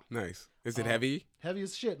move at all. Nice. Is it heavy? Heavy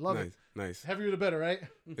as shit. Love it. Nice. Heavier the better, right?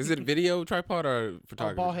 Is it video tripod or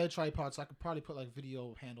photography? A ball head tripod, so I could probably put like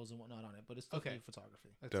video handles and whatnot on it, but it's still photography.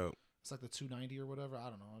 Dope. It's like the 290 or whatever. I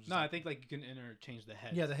don't know. No, I think like you can interchange the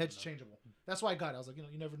head. Yeah, the head's changeable. That's why I got it. I was like,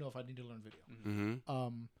 you never know if I need to learn video.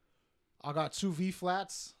 Mm-hmm. I got 2 V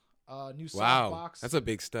flats. New Wow, softbox. that's a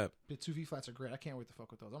big step. The 2 V flats are great. I can't wait to fuck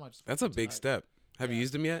with those. I might just. That's a big step. Have you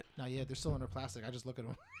used them yet? Not yet. They're still under plastic. I just look at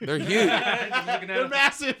them. They're huge. They're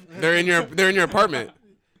massive. They're in your apartment.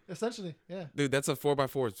 Essentially, yeah. Dude, that's a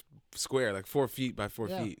 4x4 square, like 4 feet by 4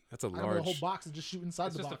 feet. That's a I large. got a whole box and just shoot inside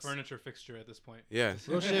It's the just box. a furniture fixture at this point. Yeah.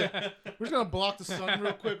 Real shit. We're just gonna block the sun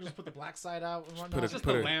real quick. Just put the black side out and whatnot. It's just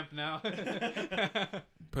a lamp now.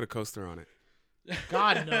 Put a coaster on it.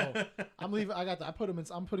 God no. I'm leaving. I got that. I put them in.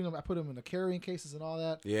 I put them in the carrying cases and all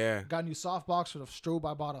that. Yeah. Got a new softbox for the strobe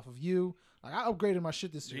I bought off of you. Like I upgraded my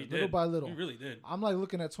shit this year, little by little. You really did. I'm like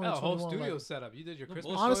looking at 2021. Whole studio setup. You did your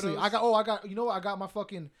Christmas. Honestly, photos? I got. You know what? I got my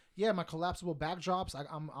fucking my collapsible backdrops.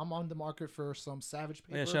 I'm on the market for some Savage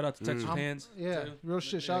paper. Yeah, shout out to Texture Hands. Yeah, too. real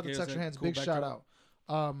shit. Shout out to Texture Hands. Cool big shout out.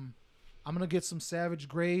 I'm gonna get some Savage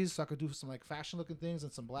grays so I could do some like fashion looking things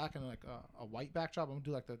and some black and like a white backdrop. I'm gonna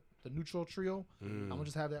do like the neutral trio. I'm gonna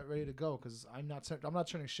just have that ready to go because I'm not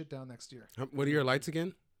turning shit down next year. What are your lights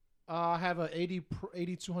again? I have a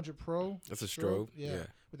 8200 Pro. That's a strobe. Yeah.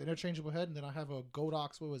 With interchangeable head, and then I have a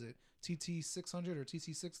Godox. What was it? TT 600 or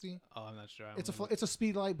TT 60? Oh, I'm not sure. It's a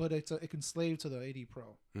speed light, but it can slave to the 80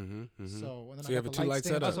 Pro. Mm-hmm. So and then you have a 2-light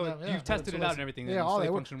setup. So you've tested it out and everything. Yeah, all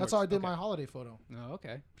that. That's how I did my holiday photo. Oh,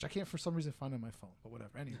 okay. Which I can't for some reason find on my phone, but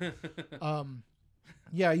whatever. Anyway,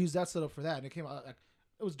 yeah, I used that setup for that, and it came out.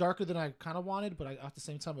 It was darker than I kind of wanted, but at the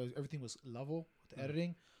same time, everything was level with the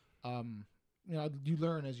editing. You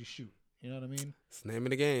learn as you shoot. You know what I mean? It's the name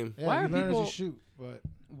of the game. Yeah, you learn as you shoot, but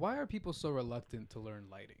why are people so reluctant to learn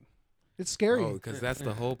lighting? It's scary. Oh, because that's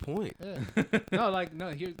the whole point. Yeah.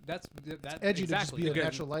 That's edgy exactly. to just be a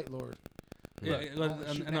natural light lord. Yeah,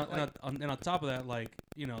 and on top of that, like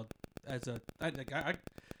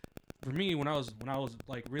for me, when I was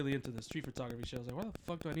like really into the street photography show, I was like, why the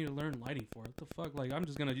fuck do I need to learn lighting for? What the fuck? Like, I'm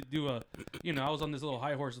just gonna do I was on this little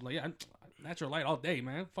high horse, like, natural light all day,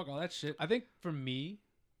 man. Fuck all that shit. I think for me,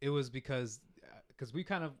 it was because we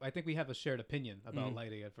I think we have a shared opinion about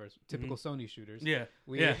lighting at first. Typical Sony shooters. Yeah.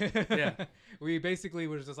 We basically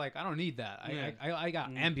were just like, I don't need that. I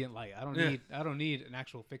got ambient light. I don't need an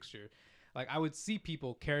actual fixture. Like I would see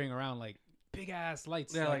people carrying around like big ass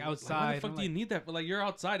lights like outside. Why the fuck do you need that? But like you're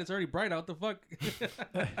outside, it's already bright out. The fuck.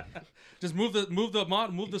 Just move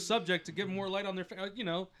the subject to get more light on their face.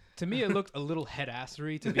 To me, it looked a little head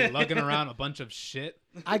assery to be lugging around a bunch of shit.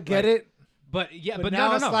 I get it. But now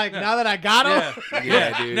no. It's like now that I got him.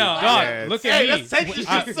 Yeah, dude. No, dog. Yeah, Look at me. Let's take this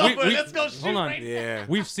shit somewhere. Let's go shoot. Hold on. Right Yeah.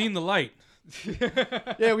 We've seen the light.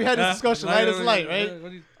 Yeah, we had this discussion. Light is light, right?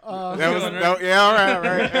 All right.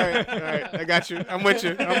 I got you. I'm with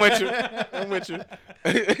you. But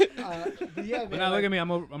now look at me.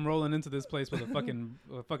 I'm rolling into this place with a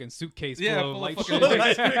fucking suitcase full of light fucking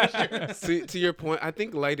shit. See, to your point, I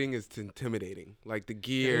think lighting is intimidating. Like the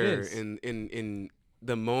gear in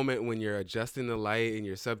the moment when you're adjusting the light and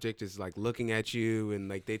your subject is like looking at you and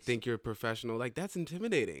like they think you're a professional, like that's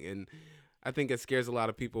intimidating. And I think it scares a lot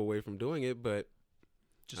of people away from doing it, but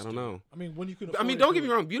I don't know. I mean, when you can. Don't get me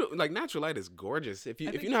wrong. Beautiful, like natural light is gorgeous. If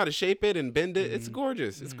you know how to shape it and bend it, it's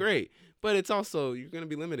gorgeous. It's great. But it's also you're gonna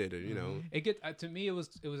be limited. You know. It to me it was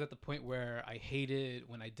at the point where I hated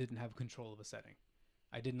when I didn't have control of a setting.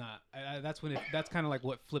 I did not. That's kind of like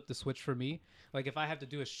what flipped the switch for me. Like if I have to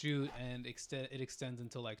do a shoot and it extends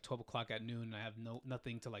until like 12 o'clock at noon, and I have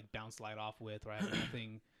nothing to like bounce light off with, or I have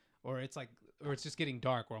nothing, or it's just getting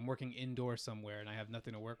dark, or I'm working indoors somewhere and I have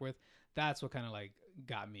nothing to work with. That's what kind of like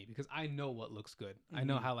got me, because I know what looks good. I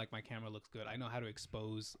know how like my camera looks good. I know how to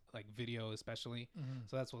expose like video especially.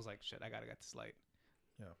 So that's what was like, shit, I gotta get this light.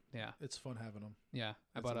 Yeah. It's fun having them. Yeah. I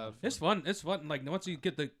That's bought a lot a. of It's fun. It's fun. Like once you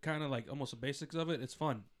get the kind of like almost the basics of it, it's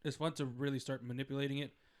fun. It's fun to really start manipulating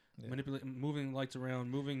it, moving lights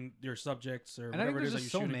around, moving your subjects or And I think whatever it there's is that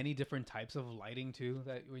just you're so shooting. many different types of lighting too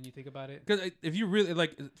that when you think about it. Because if you really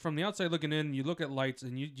like from the outside looking in, you look at lights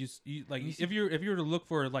and you like if you were to look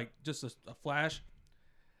for like just a flash,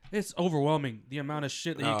 it's overwhelming the amount of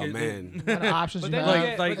shit that you Oh can. man. The amount of options But you then have. you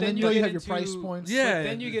get- like- but and then you you get have your into- price points. Yeah. But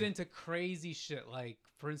then you get into crazy shit like,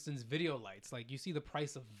 for instance, video lights. Like you see the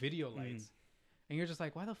price of video lights, and you're just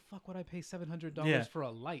like, why the fuck would I pay $700 Yeah. for a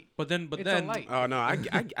light? But then It's a light. Oh no, I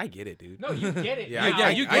get it, dude. No, you get it. Yeah, now. yeah,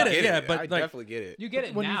 you get it, yeah, but I like- definitely get it. You get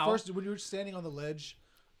it when now. when you were standing on the ledge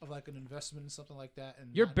of like an investment in something like that, and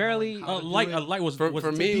You're not barely- knowing how A to do light it, was For was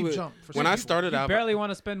it's a me, deep jump for when some I people. started You out, barely want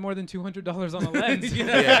to spend more than $200 on a lens.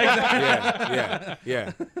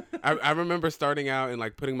 yeah. I remember starting out and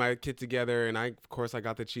like putting my kit together, and of course I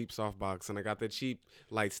got the cheap softbox and I got the cheap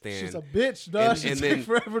light stand. She's a bitch, dog. She and took then-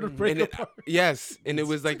 forever to break and it, apart. yes, and it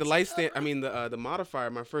was like the light stand. I mean the modifier.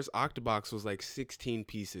 My first Octobox was like 16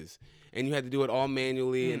 pieces, and you had to do it all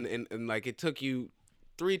manually, and like it took you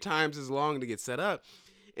 3 times as long to get set up.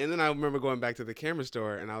 And then I remember going back to the camera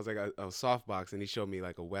store, and I was like, a softbox, and he showed me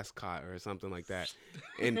like a Westcott or something like that,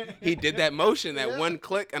 and he did that motion, that one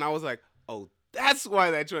click, and I was like, oh. That's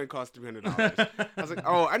why that joint cost $300. I was like,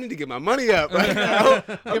 oh, I need to get my money up.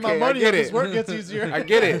 Okay, Get my money I get up. His it. work gets easier. I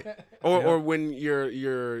get it. Or when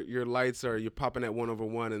your lights are, you're popping at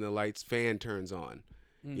 1/1 and the lights fan turns on.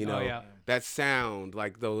 You know, Oh, yeah. that sound,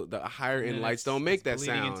 like the higher end And lights it's- don't make it's that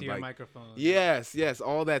bleeding sound. into your Like, microphone. yes,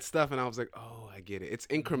 all that stuff. And I was like, oh, I get it. It's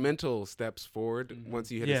incremental steps forward once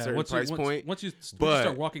you hit a certain price point. Once you But-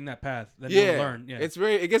 start walking that path, then Yeah, you'll learn. Yeah,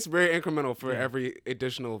 it gets very incremental for Yeah. every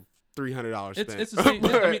additional $300 spent. it's the same.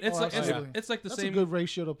 I mean, Oh, absolutely. it's like the That's same. a good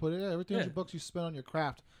ratio to put it. Yeah, every $300 Yeah. bucks you spend on your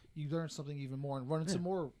craft, you learn something even more and run into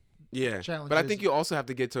more. Yeah, but I challenges. think you also have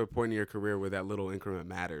to get to a point in your career where that little increment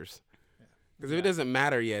matters. Because if it doesn't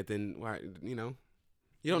matter yet, then why?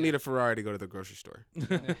 You don't need a Ferrari to go to the grocery store.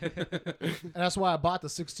 And that's why I bought the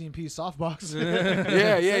 16-piece softbox.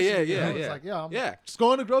 Yeah. It's like, I'm just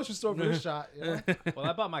going to the grocery store for this shot. You know? Well,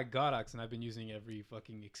 I bought my Godox, and I've been using every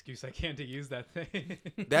fucking excuse I can to use that thing.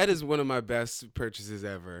 That is one of my best purchases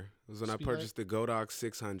ever. It was when Speed I purchased the Godox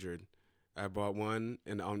 600. I bought one,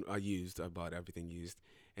 and I bought everything used.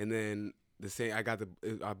 And then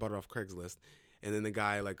I bought it off Craigslist. And then the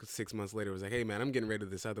guy, like 6 months later, was like, hey, man, I'm getting rid of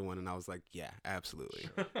this other one. And I was like, yeah, absolutely.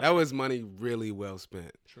 That was money really well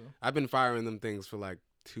spent. True. I've been firing them things for like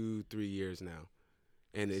 2-3 years now.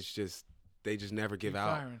 And it's just, they just never give Keep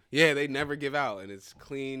out. firing. Yeah, they never give out. And it's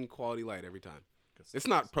clean, quality light every time. It's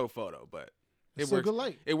not Pro Photo, but It's it still works. good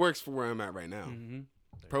light. It works for where I'm at right now. Mhm.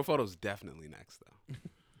 Pro Photo's definitely next, though.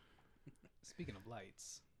 Speaking of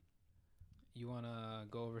lights, you want to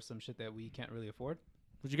go over some shit that we can't really afford?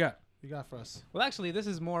 What you got? You got for us. Well, actually, this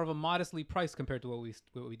is more of a modestly priced compared to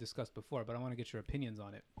what we discussed before, but I want to get your opinions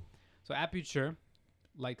on it. So Aputure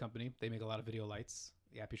Light Company, they make a lot of video lights.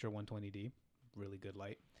 The Aputure 120D, really good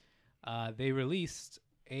light. They released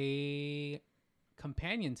a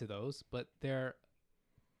companion to those, but they're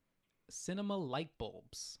cinema light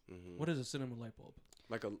bulbs. Mm-hmm. What is a cinema light bulb?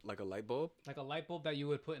 Like a light bulb? Like a light bulb that you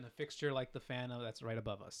would put in a fixture like the fan that's right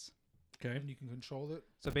above us. Okay. And you can control it.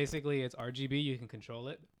 So basically, it's RGB. You can control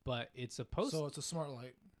it, but it's supposed. So it's a smart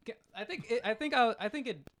light.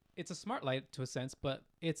 It's a smart light to a sense, but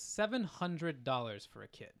it's $700 for a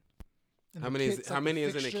kit. And How the many kit's how like many the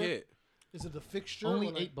is in a fixture? kit? Is it the fixture? Only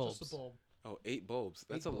or like 8 bulbs. Just the bulb? Oh, 8 bulbs.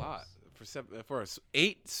 That's 8 a lot bulbs. for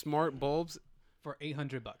 8 smart bulbs. For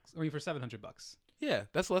 $800. I mean, for $700. Yeah,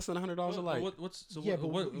 that's less than $100 a light. Yeah,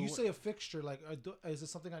 but you say a fixture. Like, is it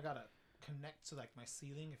something I gotta connect to like my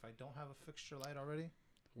ceiling if I don't have a fixture light already?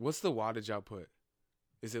 What's the wattage output?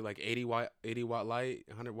 Is it like 80 watt light,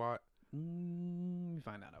 100 watt? Let me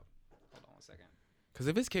find that out. Hold on 1 second. Because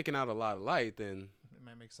if it's kicking out a lot of light, then It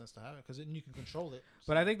might make sense to have it because then you can control it.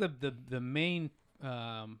 But I think the main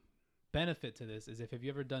benefit to this is if have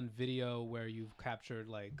you ever done video where you've captured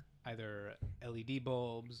like either LED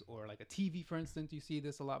bulbs or like a TV, for instance, you see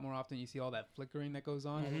this a lot more often. You see all that flickering that goes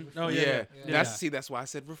on. Mhm. Oh yeah. Yeah. That's why I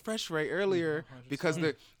said refresh rate earlier, 100%. because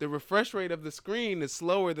the refresh rate of the screen is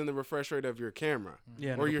slower than the refresh rate of your camera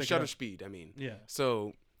Yeah. or it'll your pick it shutter up. speed. I mean, Yeah.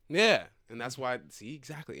 so yeah, and that's why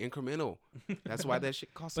exactly incremental. That's why that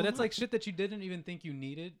shit costs. But so that's like much. shit that you didn't even think you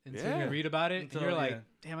needed until Yeah. you read about it, Until- and you're like, yeah.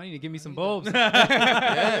 "Damn, I need to give me some need bulbs."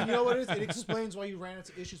 And you know what it is? It explains why you ran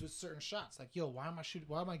into issues with certain shots. Like, yo, why am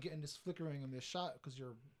I getting this flickering in this shot? Because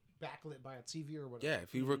you're backlit by a TV or whatever. Yeah,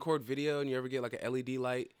 if you record video and you ever get like an LED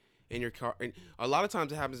light in your car. And a lot of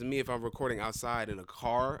times it happens to me if I'm recording outside and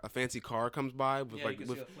a fancy car comes by with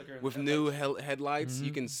with new headlights.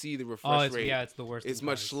 You can see the refresh rate. Yeah, it's the worst. It's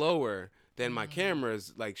much slower than my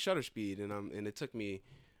camera's like shutter speed, and it took me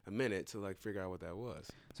a minute to like figure out what that was.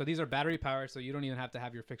 So these are battery powered, so you don't even have to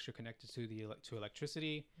have your fixture connected to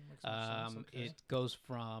electricity. It goes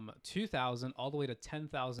from 2,000 all the way to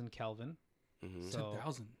 10,000 Kelvin. So,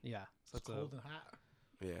 10,000. Yeah, so it's cold and hot.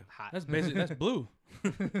 Yeah, hot. That's basically that's blue.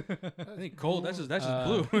 I think cold. That's just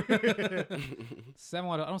blue. 7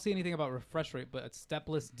 watt. I don't see anything about refresh rate, but it's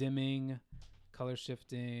stepless dimming, color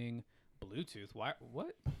shifting. Bluetooth. Why?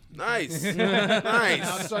 What? Nice. Nice.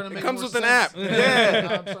 Now it's starting to It make comes more with an sense. app.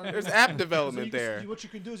 Yeah. There's app So development there. what you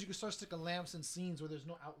can do is you can start sticking lamps in scenes where there's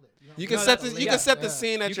no outlet. You can set the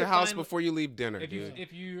scene at your house before you leave dinner.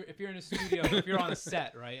 If you're in a studio, if you're on a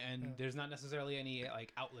set, right, and there's not necessarily any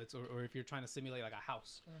like outlets, or if you're trying to simulate like a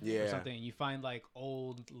house or something, and you find like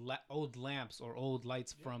old lamps or old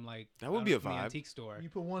lights from like that would be a from the vibe. antique store. You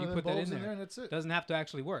put one of the bulbs in there and that's it. Doesn't have to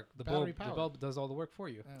actually work. The bulb does all the work for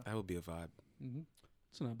you. That would be a vibe.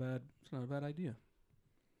 It's not bad. It's not a bad idea.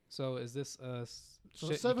 So is this a So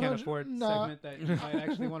shit you can't afford segment that you might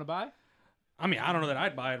actually want to buy? I mean, I don't know that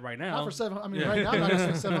I'd buy it right now. Not for $700. I mean, right now I'm not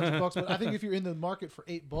gonna spend $700, but I think if you're in the market for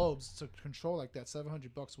 8 bulbs to control like that,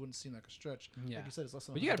 $700 wouldn't seem like a stretch. Yeah. Like you said, it's less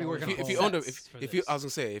than. But you gotta be working. If you owned I was gonna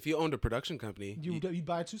say if you owned a production company, you'd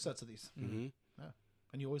buy 2 sets of these. Mm-hmm. Yeah,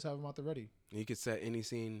 and you always have them out there ready. You could set any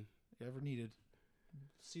scene you ever needed.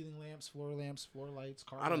 Ceiling lamps, floor lights,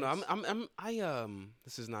 car. I don't lights. know.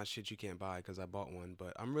 This is not shit you can't buy because I bought one,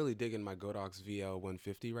 but I'm really digging my Godox VL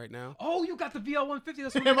 150 right now. Oh, you got the VL 150.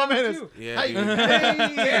 That's what my man is. Yeah, dude.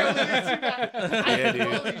 Yeah,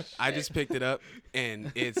 dude. I just picked it up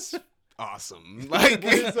and it's awesome. Like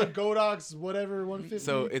it's a Godox whatever 150.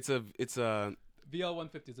 So it's a VL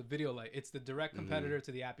 150 is a video light. It's the direct competitor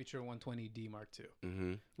to the Aperture 120D Mark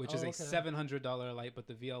II, which is a $700 light. But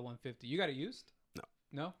the VL 150, you got it used?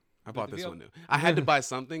 No. I bought this one new. I had to buy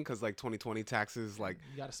something because like 2020 taxes, like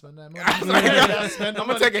you gotta spend that money. I'm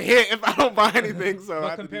gonna take a hit if I don't buy anything. So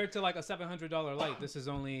but compared to like a $700 light, this is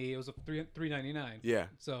only it was a $399. Yeah.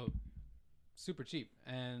 So super cheap.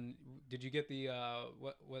 And did you get the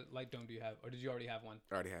what light dome do you have, or did you already have one?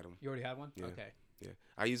 I already had them. You already had one? Yeah. Okay. Yeah.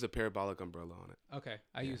 I use a parabolic umbrella on it. Okay.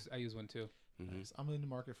 I use one too. Nice. I'm in the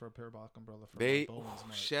market for a parabolic umbrella.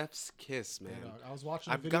 For chef's kiss, man. Yeah, I was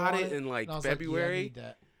watching. I've got it in like February.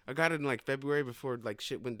 I got it in like February before like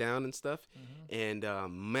shit went down and stuff. And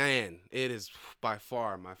man, it is by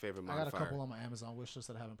far my favorite modifier. I got a couple on my Amazon wish list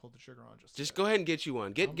that I haven't pulled the trigger on. Just go ahead and get you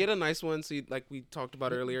one. Get a nice one. So like we talked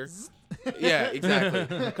about earlier. Yeah, exactly.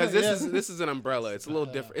 Because this is an umbrella. It's a little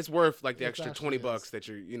different. It's worth like the extra $20 that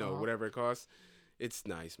you're whatever it costs. It's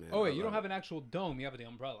nice, man. Oh wait, you don't have an actual dome. You have the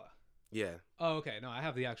umbrella. Yeah. Oh, okay. No, I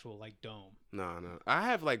have the actual like dome. No. I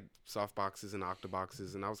have like soft boxes and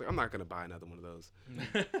octoboxes, and I was like, I'm not gonna buy another one of those.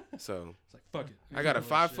 So it's like fuck it. I got a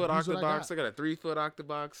 5-foot octobox. I got a 3-foot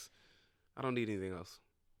octobox. I don't need anything else.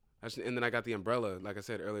 And then I got the umbrella, like I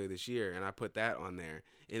said earlier this year, and I put that on there,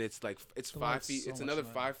 and it's like it's 5 feet. It's another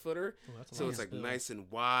 5-footer, so it's like nice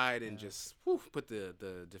and wide, and just put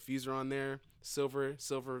the diffuser on there, silver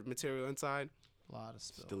material inside. A lot of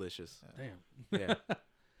spill. It's delicious. Damn. Yeah.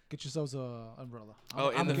 Get yourselves a umbrella.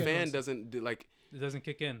 And the fan doesn't do like it doesn't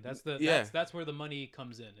kick in. That's that's where the money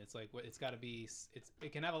comes in. It's like it's got to be.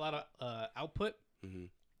 It can have a lot of output,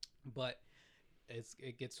 but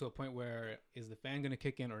it gets to a point where is the fan gonna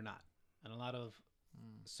kick in or not? And a lot of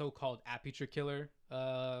so-called aperture killer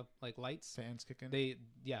like lights fans kick in.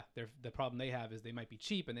 The problem they have is they might be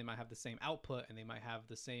cheap and they might have the same output and they might have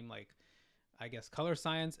the same like I guess color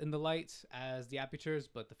science in the lights as the apertures,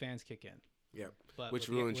 but the fans kick in. Yeah, but which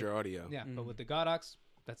ruins your audio. Yeah, but with the Godox,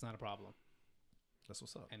 that's not a problem. That's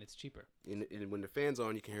what's up. And it's cheaper. And when the fan's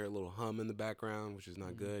on, you can hear a little hum in the background, which is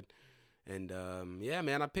not good. And yeah,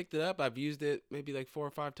 man, I picked it up. I've used it maybe like 4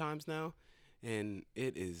 or 5 times now, and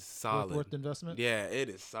it is solid. Worth the investment? Yeah, it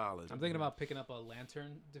is solid. I'm thinking about picking up a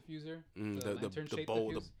lantern diffuser.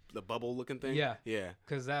 The bubble looking thing. Yeah. Yeah.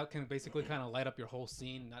 Because that can basically kind of light up your whole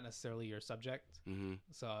scene, not necessarily your subject.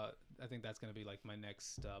 So I think that's going to be like my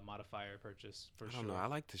next modifier purchase for sure. I don't know. I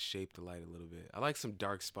like to shape the light a little bit. I like some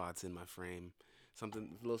dark spots in my frame.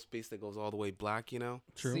 Something, a little space that goes all the way black, you know?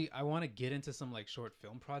 True. See, I want to get into some like short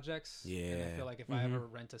film projects. Yeah. And I feel like if I ever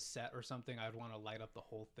rent a set or something, I'd want to light up the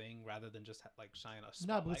whole thing rather than just like shine a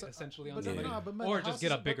spotlight essentially on somebody. Or just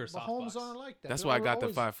get a bigger softbox. Homes aren't like that. That's why I got the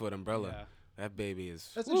 5-foot umbrella. Yeah. That baby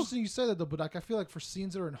is. That's interesting you say that though, but like I feel like for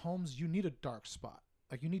scenes that are in homes, you need a dark spot.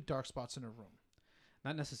 Like you need dark spots in a room.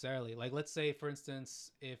 Not necessarily. Like, let's say, for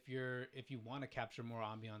instance, if you want to capture more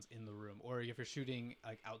ambiance in the room, or if you're shooting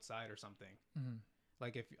like outside or something. Mm-hmm.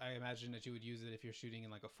 Like, if I imagine that you would use it if you're shooting in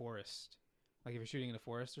like a forest. Like if you're shooting in a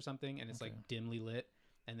forest or something, and it's like dimly lit,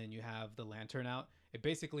 and then you have the lantern out, it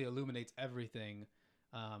basically illuminates everything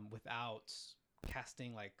without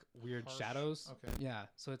casting like weird shadows. Okay. Yeah.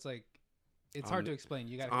 So it's like it's hard to explain.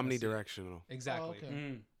 You got omnidirectional. Exactly. Oh, okay.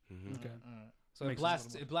 Mm-hmm. Okay. So it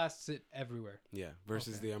blasts it everywhere. Yeah.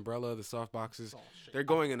 Versus the umbrella, the soft boxes, It's they're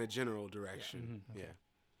going in a general direction. Yeah. Yeah.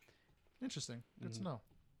 Interesting. Good to know.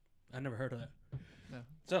 I never heard of that. Yeah.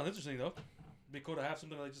 Sounds interesting though. Be cool to have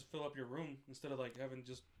something like just fill up your room instead of like having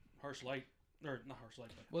just harsh light or not harsh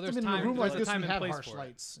light. But Well, there's in a time. room like There's this, a time we and have place harsh for it.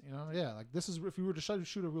 lights. You know, yeah. Like this is if we were to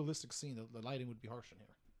shoot a realistic scene, the lighting would be harsh in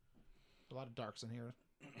here. A lot of darks in here.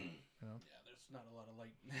 You know. yeah, there's not a lot of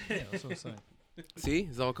light. Yeah, that's what I'm saying. See,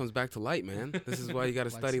 it all comes back to light, man. This is why you got to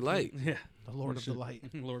study light. Yeah, The Lord of the Light.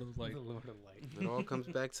 Lord of the Light. The Lord of Light. It all comes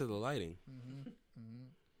back to the lighting.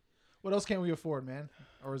 What else can we afford, man?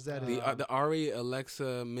 Or is that The Ari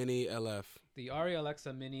Alexa Mini LF. The Ari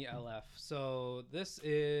Alexa Mini LF. So this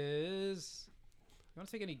is. You want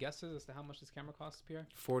to take any guesses as to how much this camera costs, Pierre?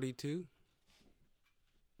 42.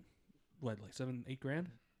 What, like 7-8 grand?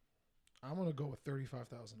 I'm gonna go with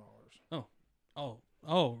 $35,000.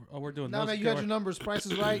 Oh, we're doing. Now, those man, you got camera- your numbers. Price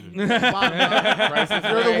is right. Price is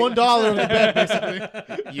You're the right. $1 of the bet,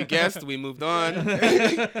 basically. You guessed. We moved on. I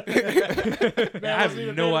have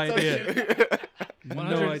no idea. No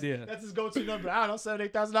 100 idea. That's his go-to number. I don't know,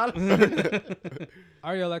 $7,000-8,000.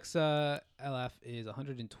 Ari Alexa LF is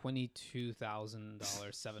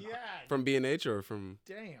 $122,700. Yeah. From B&H or from?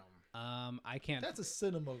 Damn. I can't. That's a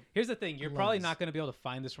cinema. Here's the thing: you're probably lens. not going to be able to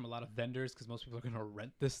find this from a lot of vendors because most people are going to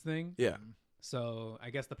rent this thing. Yeah. So I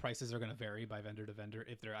guess the prices are going to vary by vendor to vendor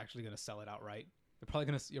if they're actually going to sell it outright. You're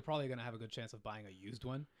probably going to have a good chance of buying a used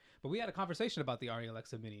one. But we had a conversation about the Ari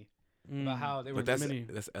Alexa Mini about how they were. But that's mini.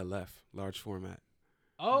 that's LF, large format.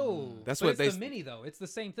 Oh, That's but what it's they the Mini though. It's the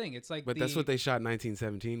same thing. It's like. But that's what they shot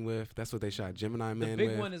 1917 with. That's what they shot Gemini The Man big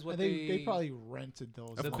with. one is what They probably rented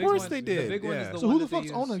those. Of the big course one- they The did, big one is yeah. the So one who the that they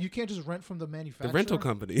fuck's own use- them? You can't just rent from the manufacturer. The rental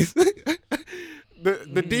companies. the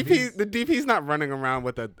DP's not running around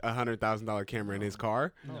with a $100,000 camera in his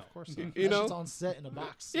car. No, No. of course You not. know? That shit's on set in a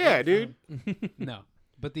box. Yeah, dude. No,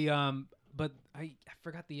 but but I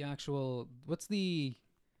forgot the actual. What's the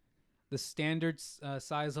standard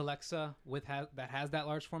size Alexa that has that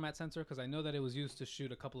large format sensor? Because I know that it was used to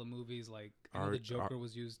shoot a couple of movies. Like I know the Joker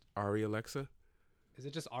was used. Ari Alexa? Is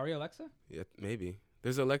it just Ari Alexa? Yeah, maybe.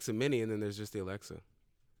 There's Alexa Mini and then there's just the Alexa.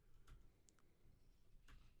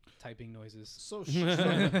 Typing noises. So,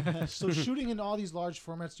 so shooting in all these large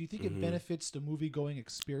formats, do you think it benefits the movie-going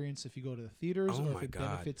experience if you go to the theaters, Oh or my if it God.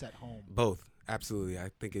 benefits at home? Both. Absolutely.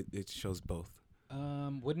 I think it shows both.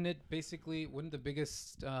 Wouldn't the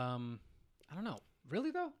biggest I don't know.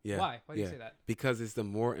 Really though? Yeah. Why do you yeah. say that? Because it's the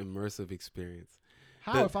more immersive experience.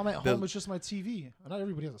 How if I'm at home, it's just my TV? Not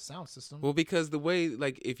everybody has a sound system. Well, because the way,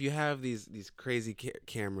 like, if you have these crazy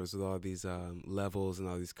cameras with all these levels and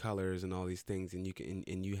all these colors and all these things,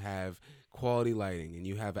 and you have quality lighting and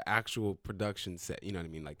you have an actual production set, you know what I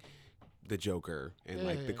mean, like the Joker and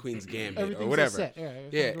the Queen's Gambit Everything's or whatever. Set.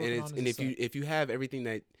 Yeah, and if you have everything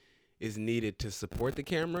that is needed to support the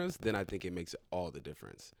cameras, then I think it makes all the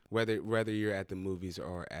difference. Whether you're at the movies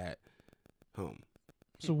or at home.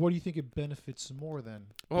 So what do you think it benefits more then?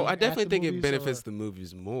 Well, Being I at definitely the think it movies benefits or- the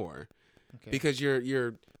movies more. Okay. Because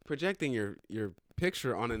you're projecting your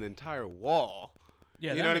picture on an entire wall.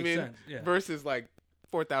 Yeah, You that know what I makes mean? sense. Yeah. Versus like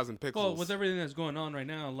 4,000 pixels. Well, with everything that's going on right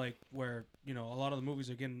now, like where a lot of the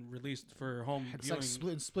movies are getting released for home It's viewing. like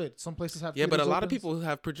split and split. Some places have yeah, but a theaters lot of open. people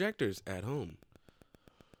have projectors at home.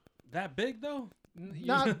 That big though?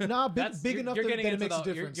 Not big enough that it makes a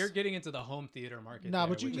difference. You're getting into the home theater market. Nah,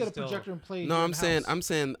 there, but you which can get a is still- projector and play. No, here I'm in-house.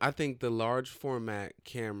 saying I think the large format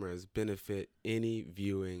cameras benefit any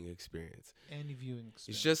viewing experience. Any viewing experience.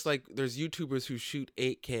 It's just like there's YouTubers who shoot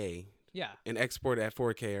 8K Yeah. and export at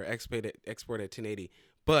 4K or export at 1080.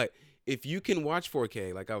 But if you can watch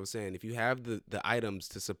 4K, like I was saying, if you have the items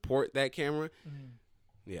to support that camera,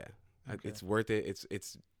 yeah, Okay. it's worth it.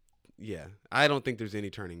 It's yeah. I don't think there's any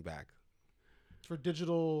turning back. For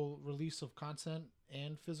digital release of content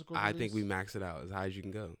and physical I release? think we max it out as high as you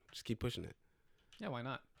can go. Just keep pushing it. Yeah, why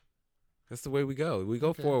not? That's the way we go. We go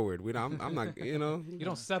Okay. forward. I'm not, You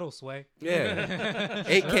don't settle, Sway. Yeah.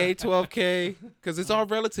 8K, 12K, because it's all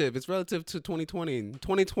relative. It's relative to 2020. And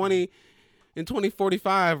 2020, in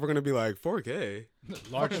 2045 we're gonna be like 4K.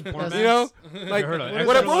 Large format. You know, like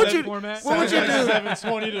what would you format? what would you do?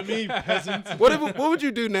 720 to me, peasant. What would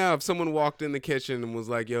you do now if someone walked in the kitchen and was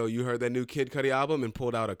like, "Yo, you heard that new Kid Cudi album?" and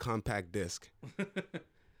pulled out a compact disc?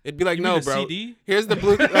 It'd be like, You "No, mean a bro. CD? Here's the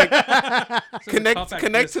blue like connect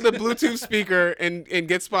compact to the Bluetooth speaker and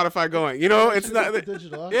get Spotify going." You know, it's not.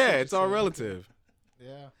 Digital. Huh? Yeah, it's all relative.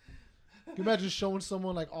 Yeah. Can you imagine showing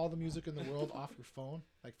someone like all the music in the world off your phone,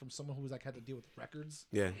 like from someone who's like had to deal with records?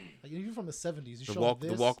 Yeah. Like even from the 70s, you The show them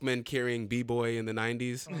this. the Walkman carrying B-boy in the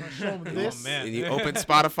 90s. Show them this. Oh, man. And you open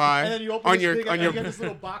Spotify And then you open on this your big, on you your get this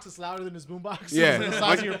little box that's louder than his boombox. yeah It's the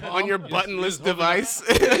size of your palm. on your buttonless holding up- device.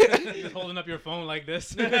 Just holding up your phone like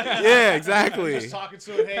this. Yeah, exactly. Just talking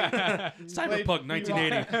to it. Hey, Cyberpunk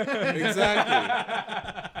 1980.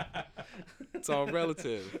 Exactly. It's all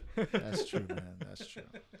relative. That's true, man. That's true.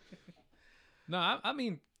 No, I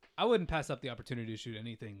mean, I wouldn't pass up the opportunity to shoot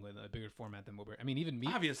anything with a bigger format than what we're. I mean, even me.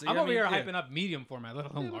 Obviously, I'm I over mean, here yeah. hyping up medium format, let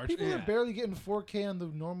alone Yeah, large. people are format. barely getting 4K on the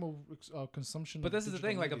normal consumption. But of this is the digital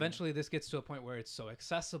thing. Like, media. eventually, this gets to a point where it's so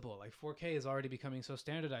accessible. Like, 4K is already becoming so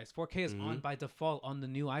standardized. 4K is on by default on the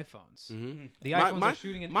new iPhones. Mm-hmm. The My- iPhones my- are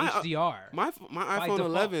shooting in my, HDR. My iPhone default.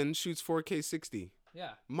 11 shoots 4K 60.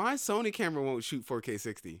 Yeah. My Sony camera won't shoot 4K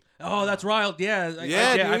 60. Oh, that's wild. Yeah.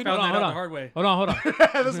 Yeah, I dude. found Hold that on. out the hard way. Hold on.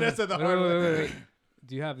 This man said the hard way. Wait.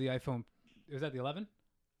 Do you have the iPhone? Is that the 11?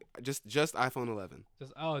 Just iPhone 11.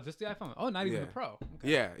 Just the iPhone. Oh, not even Yeah. the Pro.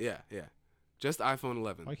 Okay. Yeah. Just iPhone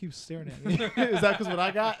 11. Why keep staring at me? Is that because what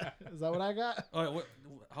I got? Is that what I got? Oh,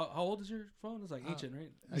 how old is your phone? It's like ancient,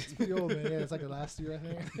 right? It's pretty old, man. Yeah, it's like the last year, I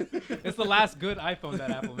think. It's the last good iPhone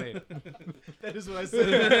that Apple made. That is what I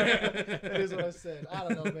said. That is what I said. I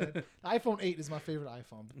don't know, man. The iPhone 8 is my favorite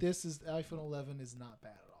iPhone, but this is iPhone 11 is not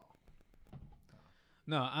bad at all.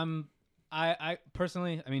 No, I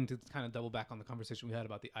personally, I mean, to kind of double back on the conversation we had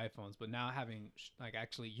about the iPhones, but now having like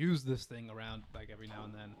actually used this thing around like every now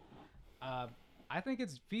and then, I think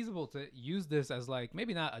it's feasible to use this as like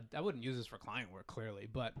maybe not. I wouldn't use this for client work clearly,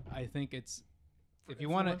 but I think it's if you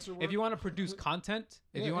want to produce content,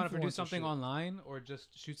 if Yeah, you want to produce influencer something shit. online or just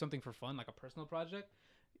shoot something for fun like a personal project,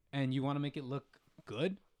 and you want to make it look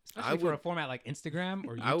good, especially for a format like Instagram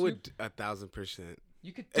or YouTube, I would 1,000%.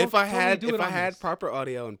 You could If I totally had do it on had this. proper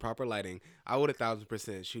audio and proper lighting, I would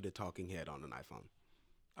 1,000% shoot a talking head on an iPhone.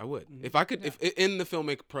 I would. Mm-hmm. If I could, if in the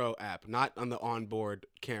Filmic Pro app, not on the onboard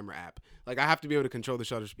camera app. Like I have to be able to control the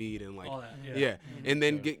shutter speed and like All that. yeah, and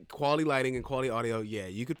then get quality lighting and quality audio. Yeah,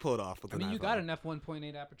 you could pull it off with I mean, an you iPhone. got an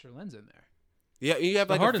f1.8 aperture lens in there. Yeah, you have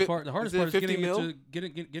The like hardest a part. The hardest is it part is 50 getting mil? it to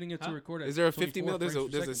getting it to Huh? record. At Is there a 50 24 mil? There's frames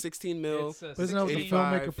per a second. 16 mil. It's a But isn't that what the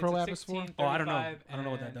 85. Filmmaker Pro app is for? Oh, I don't know. I don't know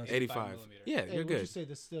what that does. 85. Yeah, Hey, you're what'd you good. say?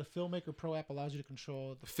 The Filmmaker Pro app allows you to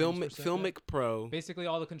control the frames per second? Filmic Pro. Basically,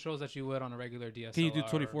 all the controls that you would on a regular DSLR. Can you do or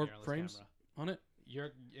 24 mirrorless frames camera. on it?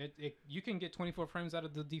 You can get 24 frames out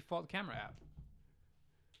of the default camera app.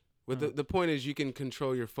 But the point is, you can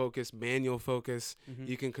control your focus, manual focus. Mhm.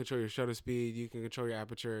 You can control your shutter speed. You can control your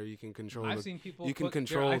aperture. You can control. I've the, seen people you can put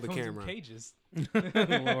control their the iPhones camera. in cages.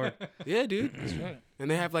 Lord. Yeah, dude. That's right. And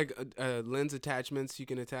they have like lens attachments you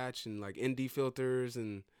can attach and like ND filters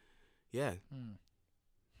and yeah,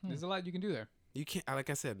 There's a lot you can do there. you can't. Like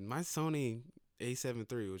I said, my Sony A7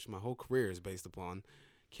 III, which my whole career is based upon,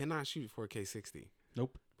 cannot shoot 4K 60.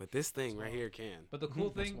 Nope. But this thing right here can. But the cool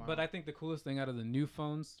thing, wild. but I think the coolest thing out of the new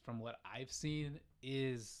phones, from what I've seen,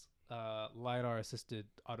 is lidar assisted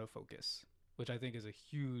autofocus, which I think is a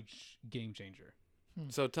huge game changer.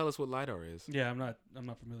 So tell us what lidar is. Yeah, I'm not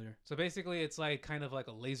familiar. So basically, it's like kind of like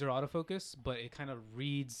a laser autofocus, but it kind of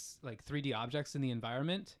reads like 3D objects in the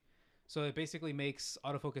environment. So it basically makes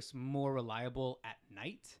autofocus more reliable at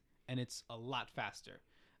night, and it's a lot faster.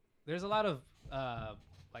 There's a lot of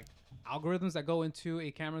like algorithms that go into a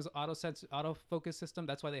camera's autofocus system.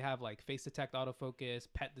 That's why they have like face detect autofocus,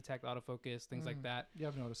 pet detect autofocus, things like that. Yeah,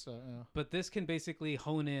 I've noticed that. Yeah. But this can basically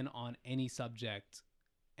hone in on any subject,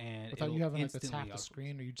 and Without it'll you having like to instantly tap the autofocus.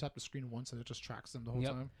 screen, or you tap the screen once and it just tracks them the whole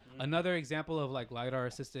Yep. time. Another example of like lidar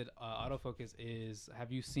assisted autofocus is,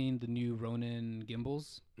 have you seen the new Ronin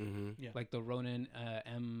gimbals? Mm-hmm. Yeah. Like the Ronin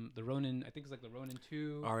the Ronin, I think it's like the Ronin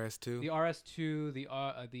 2, RS2, the RS2, the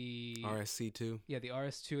RSC2. yeah, the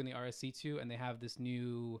RS2 and the RSC2, and they have this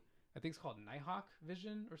new, I think it's called Nighthawk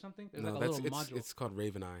Vision or something. There's No, like a that's little module. it's called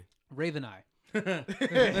Raven Eye. Raven Eye.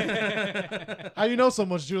 How you know so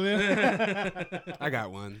much, Julian? I got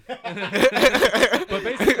one. But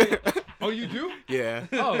Oh, you do? Yeah.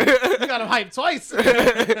 Oh, You got him hyped twice.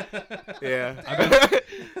 Yeah.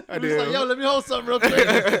 I He was like, do. yo, let me hold something real quick.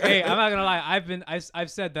 hey, I'm not gonna lie.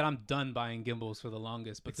 I've said that I'm done buying gimbals for the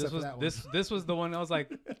longest, but Except for that one. this was the one I was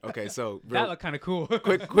like, Okay, so that looked kind of cool.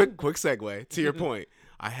 quick segue to your point.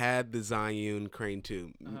 I had the Zhiyun Crane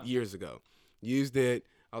 2 years ago. Used it.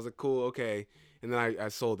 I was like, cool, okay. And then I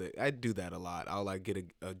sold it. I do that a lot. I'll like get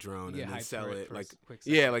a drone and then sell it. Like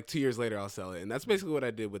like 2 years later I'll sell it. And that's basically what I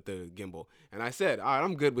did with the gimbal. And I said, all right,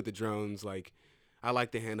 I'm good with the drones. Like I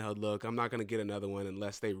like the handheld look. I'm not gonna get another one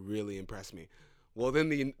unless they really impress me. Well, then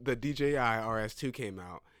the DJI RS2 came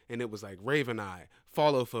out, and it was like Raven Eye,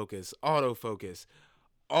 follow focus, autofocus.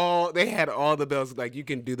 They had all the bells, like you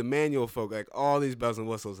can do the manual focus, like all these bells and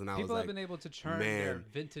whistles, and I was People like, have been able to turn their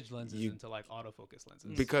vintage lenses into like autofocus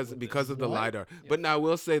lenses because of the LiDAR. Yeah. But now I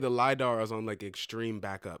will say the LiDAR is on like extreme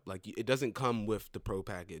backup. Like it doesn't come with the Pro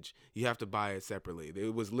package. You have to buy it separately.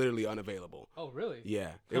 It was literally unavailable. Oh, really?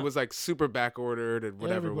 Yeah. It was like super back ordered and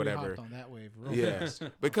whatever. Hopped on that wave real fast.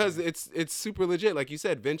 Because it's super legit. Like you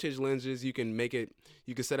said, vintage lenses, you can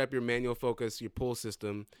set up your manual focus, your pull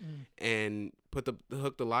system, and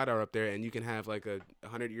hook the LiDAR up there, and you can have like a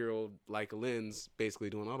 100-year-old like lens basically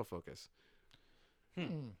doing autofocus.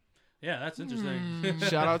 Yeah, that's interesting.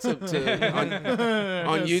 Shout out to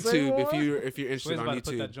on YouTube if you're interested on YouTube.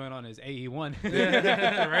 Put that joint on his AE1.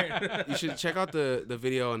 Right. You should check out the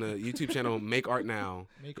video on the YouTube channel Make Art Now.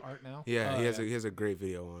 Make Art Now. Yeah, he has a great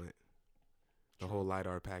video on it. The whole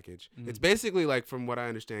LiDAR package. It's basically like, from what I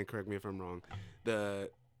understand, correct me if I'm wrong, the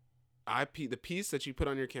piece that you put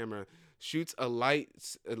on your camera shoots a light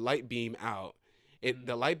beam out.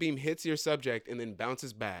 The light beam hits your subject and then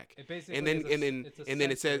bounces back. And then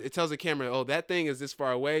it tells the camera, oh, that thing is this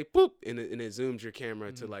far away. Boop, and it zooms your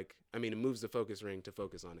camera to it moves the focus ring to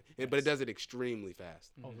focus on it. But it does it extremely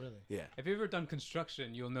fast. Oh, really? Yeah. If you've ever done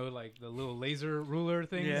construction, you'll know like the little laser ruler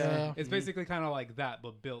thing. Yeah. It's basically kind of like that,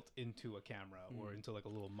 but built into a camera or into like a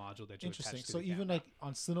little module that you attach to the So even camera. like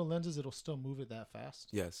on Cine lenses, it'll still move it that fast?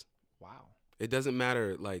 Yes. Wow. It doesn't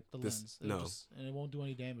matter like The this. lens. And it won't do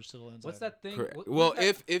any damage to the lens. What's either. that thing? Correct. What's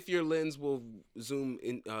that? if your lens will zoom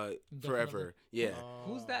in forever. Yeah.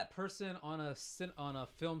 Who's that person on a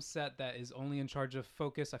film set that is only in charge of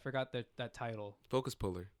focus? I forgot that title. Focus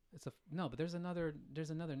puller. But there's another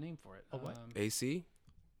name for it. What? AC?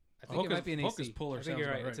 I think it might be an focus AC. puller. I think you're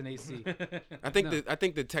right. Right. It's an AC. I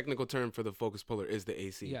think the technical term for the focus puller is the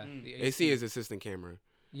AC. Yeah, the AC is assistant camera.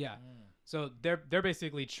 Yeah. So they're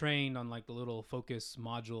basically trained on like the little focus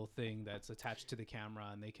module thing that's attached to the camera,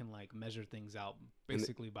 and they can like measure things out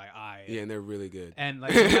basically by eye. Yeah, and they're really good. And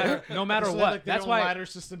like no matter So what, like that's why LiDAR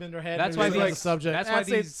system in their head. that's why these these- subject. that's why I'd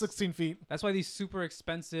say it's these- 16 feet. That's why these super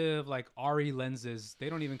expensive like RE lenses, they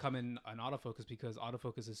don't even come in an autofocus because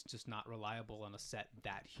autofocus is just not reliable on a set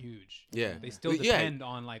that huge. Yeah. They still depend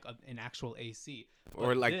on like an actual AC. Or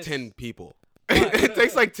But like this- 10 people. It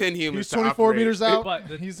takes like 10 humans He's to 24 operate. meters out. But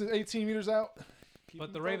He's 18 meters out.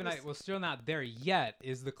 But the Raven Knight was still not there yet.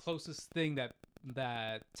 Is the closest thing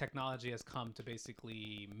that technology has come to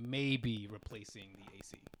basically maybe replacing the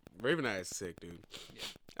AC. Raven Eye is sick, dude. Yeah.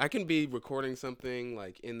 I can be recording something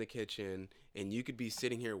like in the kitchen, and you could be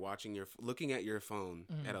sitting here looking at your phone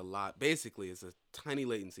at a lot. Basically, it's a tiny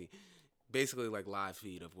latency. Basically, like live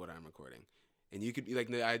feed of what I'm recording. And you could be like,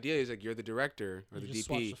 the idea is like you're the director or You the just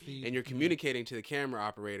swatch DP, the feed. and you're communicating to the camera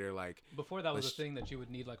operator like. Before that was a thing that you would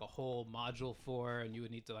need like a whole module for, and you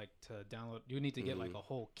would need to like to download. You would need to get like a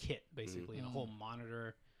whole kit basically, and a whole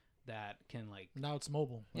monitor that can like. Now it's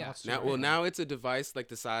mobile. Yeah. Now it's a device like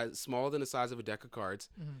the size, smaller than the size of a deck of cards,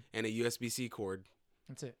 and a USB-C cord,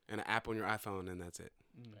 That's it. and an app on your iPhone, and that's it.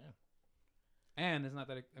 And it's not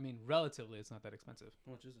that. I mean, relatively, it's not that expensive.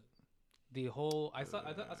 How much is it? The whole I saw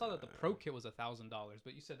that the Pro Kit was $1,000,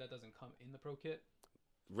 but you said that doesn't come in the Pro Kit.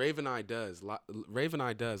 Raven Eye does. Raven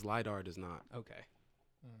Eye does. LiDAR does not. Okay.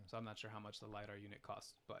 So I'm not sure how much the LiDAR unit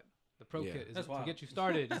costs, but the Pro Yeah. Kit is That's to wild. get you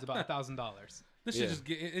started is about $1,000. This Yeah.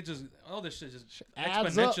 shit just all this shit just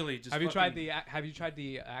Adds exponentially. Just Have you tried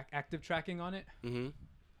the active tracking on it? Mm-hmm.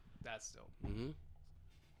 That's still. Mm-hmm.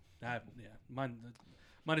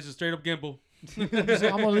 Mine is a straight up gimbal. I'm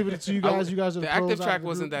gonna leave it to you guys. You guys are the The pros active out track of the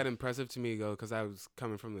wasn't group. that impressive to me though, because I was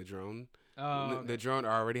coming from the drone. Oh, The drone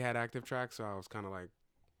already had active track, so I was kind of like,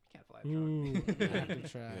 can't fly a drone. Ooh,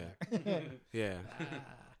 active track. yeah.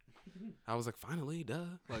 I was like, finally, duh.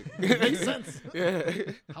 Like, Makes sense. yeah.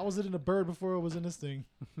 How was it in a bird before it was in this thing?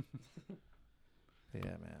 Yeah,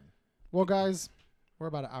 man. Well, guys, we're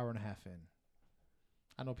about an hour and a half in.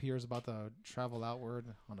 I know Pierre's about to travel outward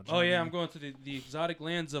on a journey. Oh yeah, I'm going to the exotic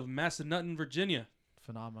lands of Massanutten, Virginia.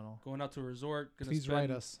 Phenomenal. Going out to a resort. Please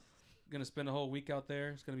write us. gonna spend a whole week out there.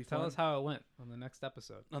 It's gonna be Tell fun. us how it went on the next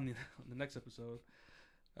episode. On the next episode.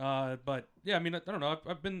 But yeah, I mean, I don't know.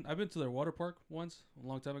 I've been to their water park once a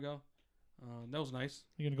long time ago. That was nice.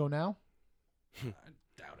 You gonna go now? I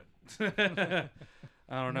doubt it.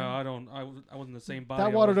 I don't know. I wasn't the same body.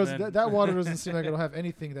 That water doesn't. That water doesn't seem like it'll have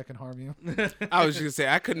anything that can harm you. I was just gonna say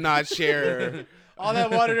I could not share. All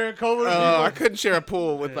that water during COVID. I couldn't share a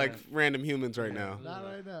pool with like random humans right now. Not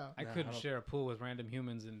right now. I couldn't share a pool with random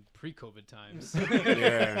humans in pre-COVID times.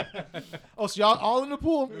 Yeah. Oh, so y'all all in the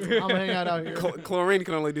pool? I'm gonna hang out here. Chlorine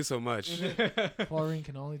can only do so much. Chlorine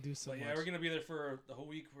can only do so But much. yeah, we're gonna be there for the whole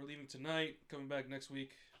week. We're leaving tonight, coming back next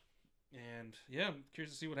week, and yeah, I'm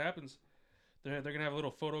curious to see what happens. They're gonna have a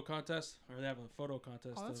little photo contest, or they have a photo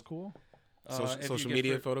contest. Oh, that's cool. If Social you get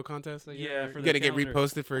media photo contest. So Yeah, for You the gotta get calendar.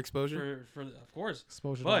 reposted for exposure. For of course.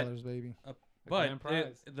 Exposure But- dollars, baby. But grand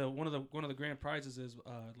prize. one of the grand prizes is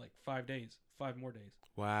like 5 days, 5 more days.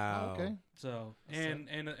 Wow. Okay. So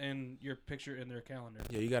and your picture in their calendar.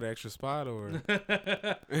 Yeah, you got an extra spot or? I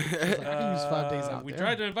can use 5 days out We there.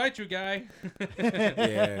 tried to invite you, guy.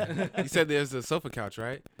 Yeah. You said there's a sofa couch,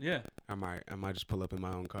 right? Yeah. I might just pull up in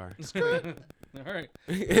my own car. All right.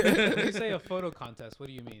 When you say a photo contest, what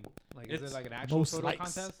do you mean? Like, is It's it like an actual most photo likes.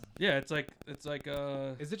 contest? Yeah, it's like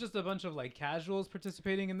Is it just a bunch of like casuals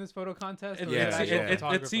participating in this photo contest? It, or is Yeah, it it, actual it, it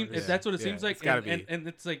photographers? seems that's what it Yeah, seems like. it's gotta and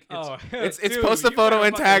it's like it's, It's dude, post a you photo gotta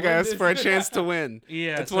and fucking tag win us this. for a chance to win.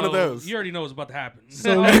 yeah. It's one of so those. You already know what's about to happen.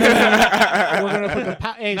 So we're gonna put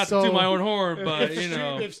the hey, Not so to toot my own horn, but if, you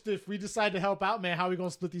know. if we decide to help out, man, how are we gonna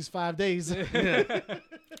split these 5 days?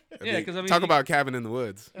 Yeah, because I mean, talk about cabin in the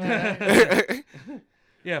woods.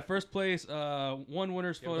 yeah, first place, one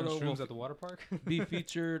winner's You have those photo shrooms will at the water park. be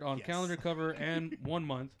featured on calendar cover and 1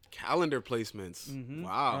 month. Calendar placements. Mm-hmm.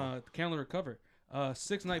 Wow. Calendar cover.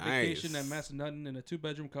 6-night Nice. vacation at Massanutten in a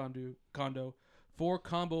 2-bedroom condo. 4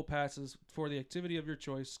 combo passes for the activity of your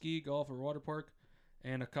choice: ski, golf, or water park,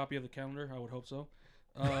 and a copy of the calendar. I would hope so.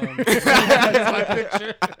 And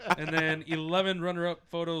then 11 runner-up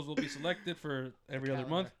photos will be selected for every other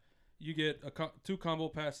month. You get 2 combo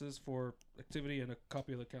passes for activity and a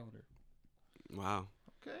copy of the calendar. Wow.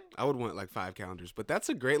 Okay. I would want like 5 calendars, but that's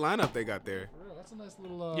a great lineup they got there. For real, that's a nice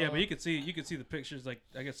little. Yeah, but you could see the pictures. Like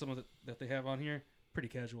I guess some of that they have on here, pretty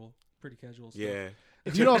casual stuff. Yeah.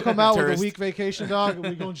 if you don't come out with a Tourist. week vacation, dog,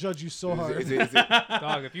 we're gonna judge you so hard. Is it-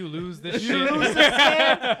 Dog, if you lose this You shit, lose this,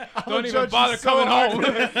 man, I'm don't gonna even judge you bother so coming hard.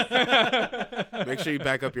 home. make sure you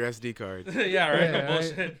back up your SD card. Yeah, right. Yeah, No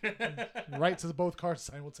right. bullshit. Right to both cards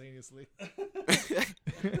simultaneously.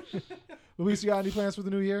 Luis, you got any plans for the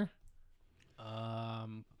new year?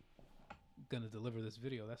 Gonna deliver this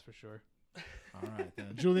video, that's for sure. All right,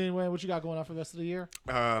 then. Julian, what you got going on for the rest of the year?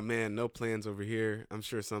 Man, no plans over here. I'm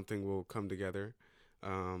sure something will come together.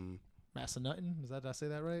 Massanutten? Did I say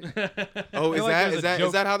that right? Oh, I is feel like that there's is a that joke-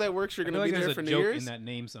 is that how that works? You're I feel gonna like be there there's for a New joke Year's? in that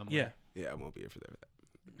name somewhere. Yeah. Yeah, I won't be here for that.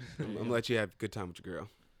 I'm gonna let you have a good time with your girl.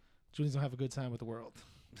 Julian's gonna have a good time with the world.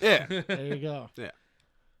 Yeah. There you go. Yeah.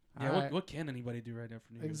 Yeah, All what, right. what can anybody do right now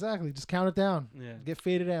for New Year's? Exactly. Just count it down. Yeah. Get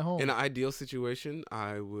faded at home. In an ideal situation,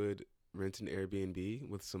 I would rent an Airbnb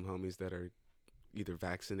with some homies that are either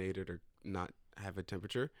vaccinated or not have a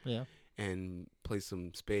temperature, Yeah. and play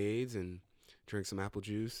some spades and drink some apple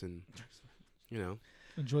juice and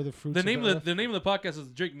Enjoy the fruits. The of name the of the name of the podcast is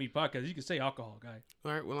Drink Meet Podcast. You can say alcohol, guy.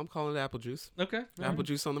 All right, well, I'm calling it apple juice. Okay. Apple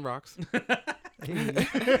juice on the rocks.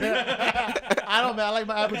 I don't know. I like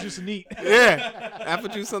my apple juice neat. Yeah, apple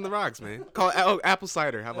juice on the rocks, man. Call it apple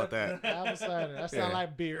cider. How about that? Apple cider. That sounds Yeah.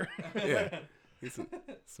 like beer. Yeah, get some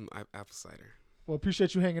apple cider. Well,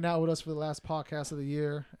 appreciate you hanging out with us for the last podcast of the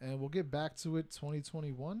year, and we'll get back to it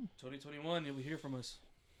 2021. 2021, you'll hear from us.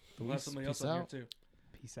 We'll have Peace- somebody else peace on here out. too.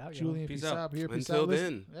 Peace out, yo. Julian, Peace peace out. out. Here, peace Until out.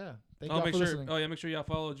 Listen. then. Yeah. Thank y'all Make for sure. listening. Oh yeah, make sure y'all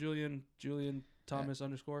follow Julian Thomas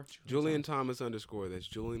 _. Julian Thomas _ That's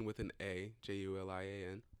Julian with an A.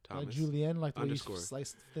 JULIAN. Thomas. Like julienne, like the way you underscore.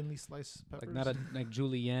 slice thinly sliced peppers. Like not like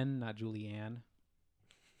Julienne, not Julianne.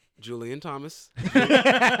 Julian Thomas.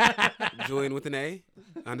 Julian with an A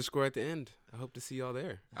 _ at the end. I hope to see y'all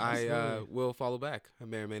there. I Absolutely. will follow back. I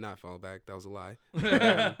may or may not follow back. That was a lie. Keep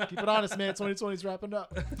it honest, man. 2020 is wrapping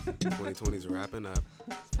up. 2020 is wrapping up.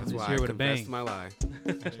 That's He's why here I with a confessed bang. my lie.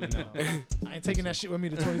 I ain't taking that shit with me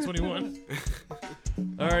to 2021.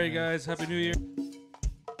 All right, guys. Happy New Year.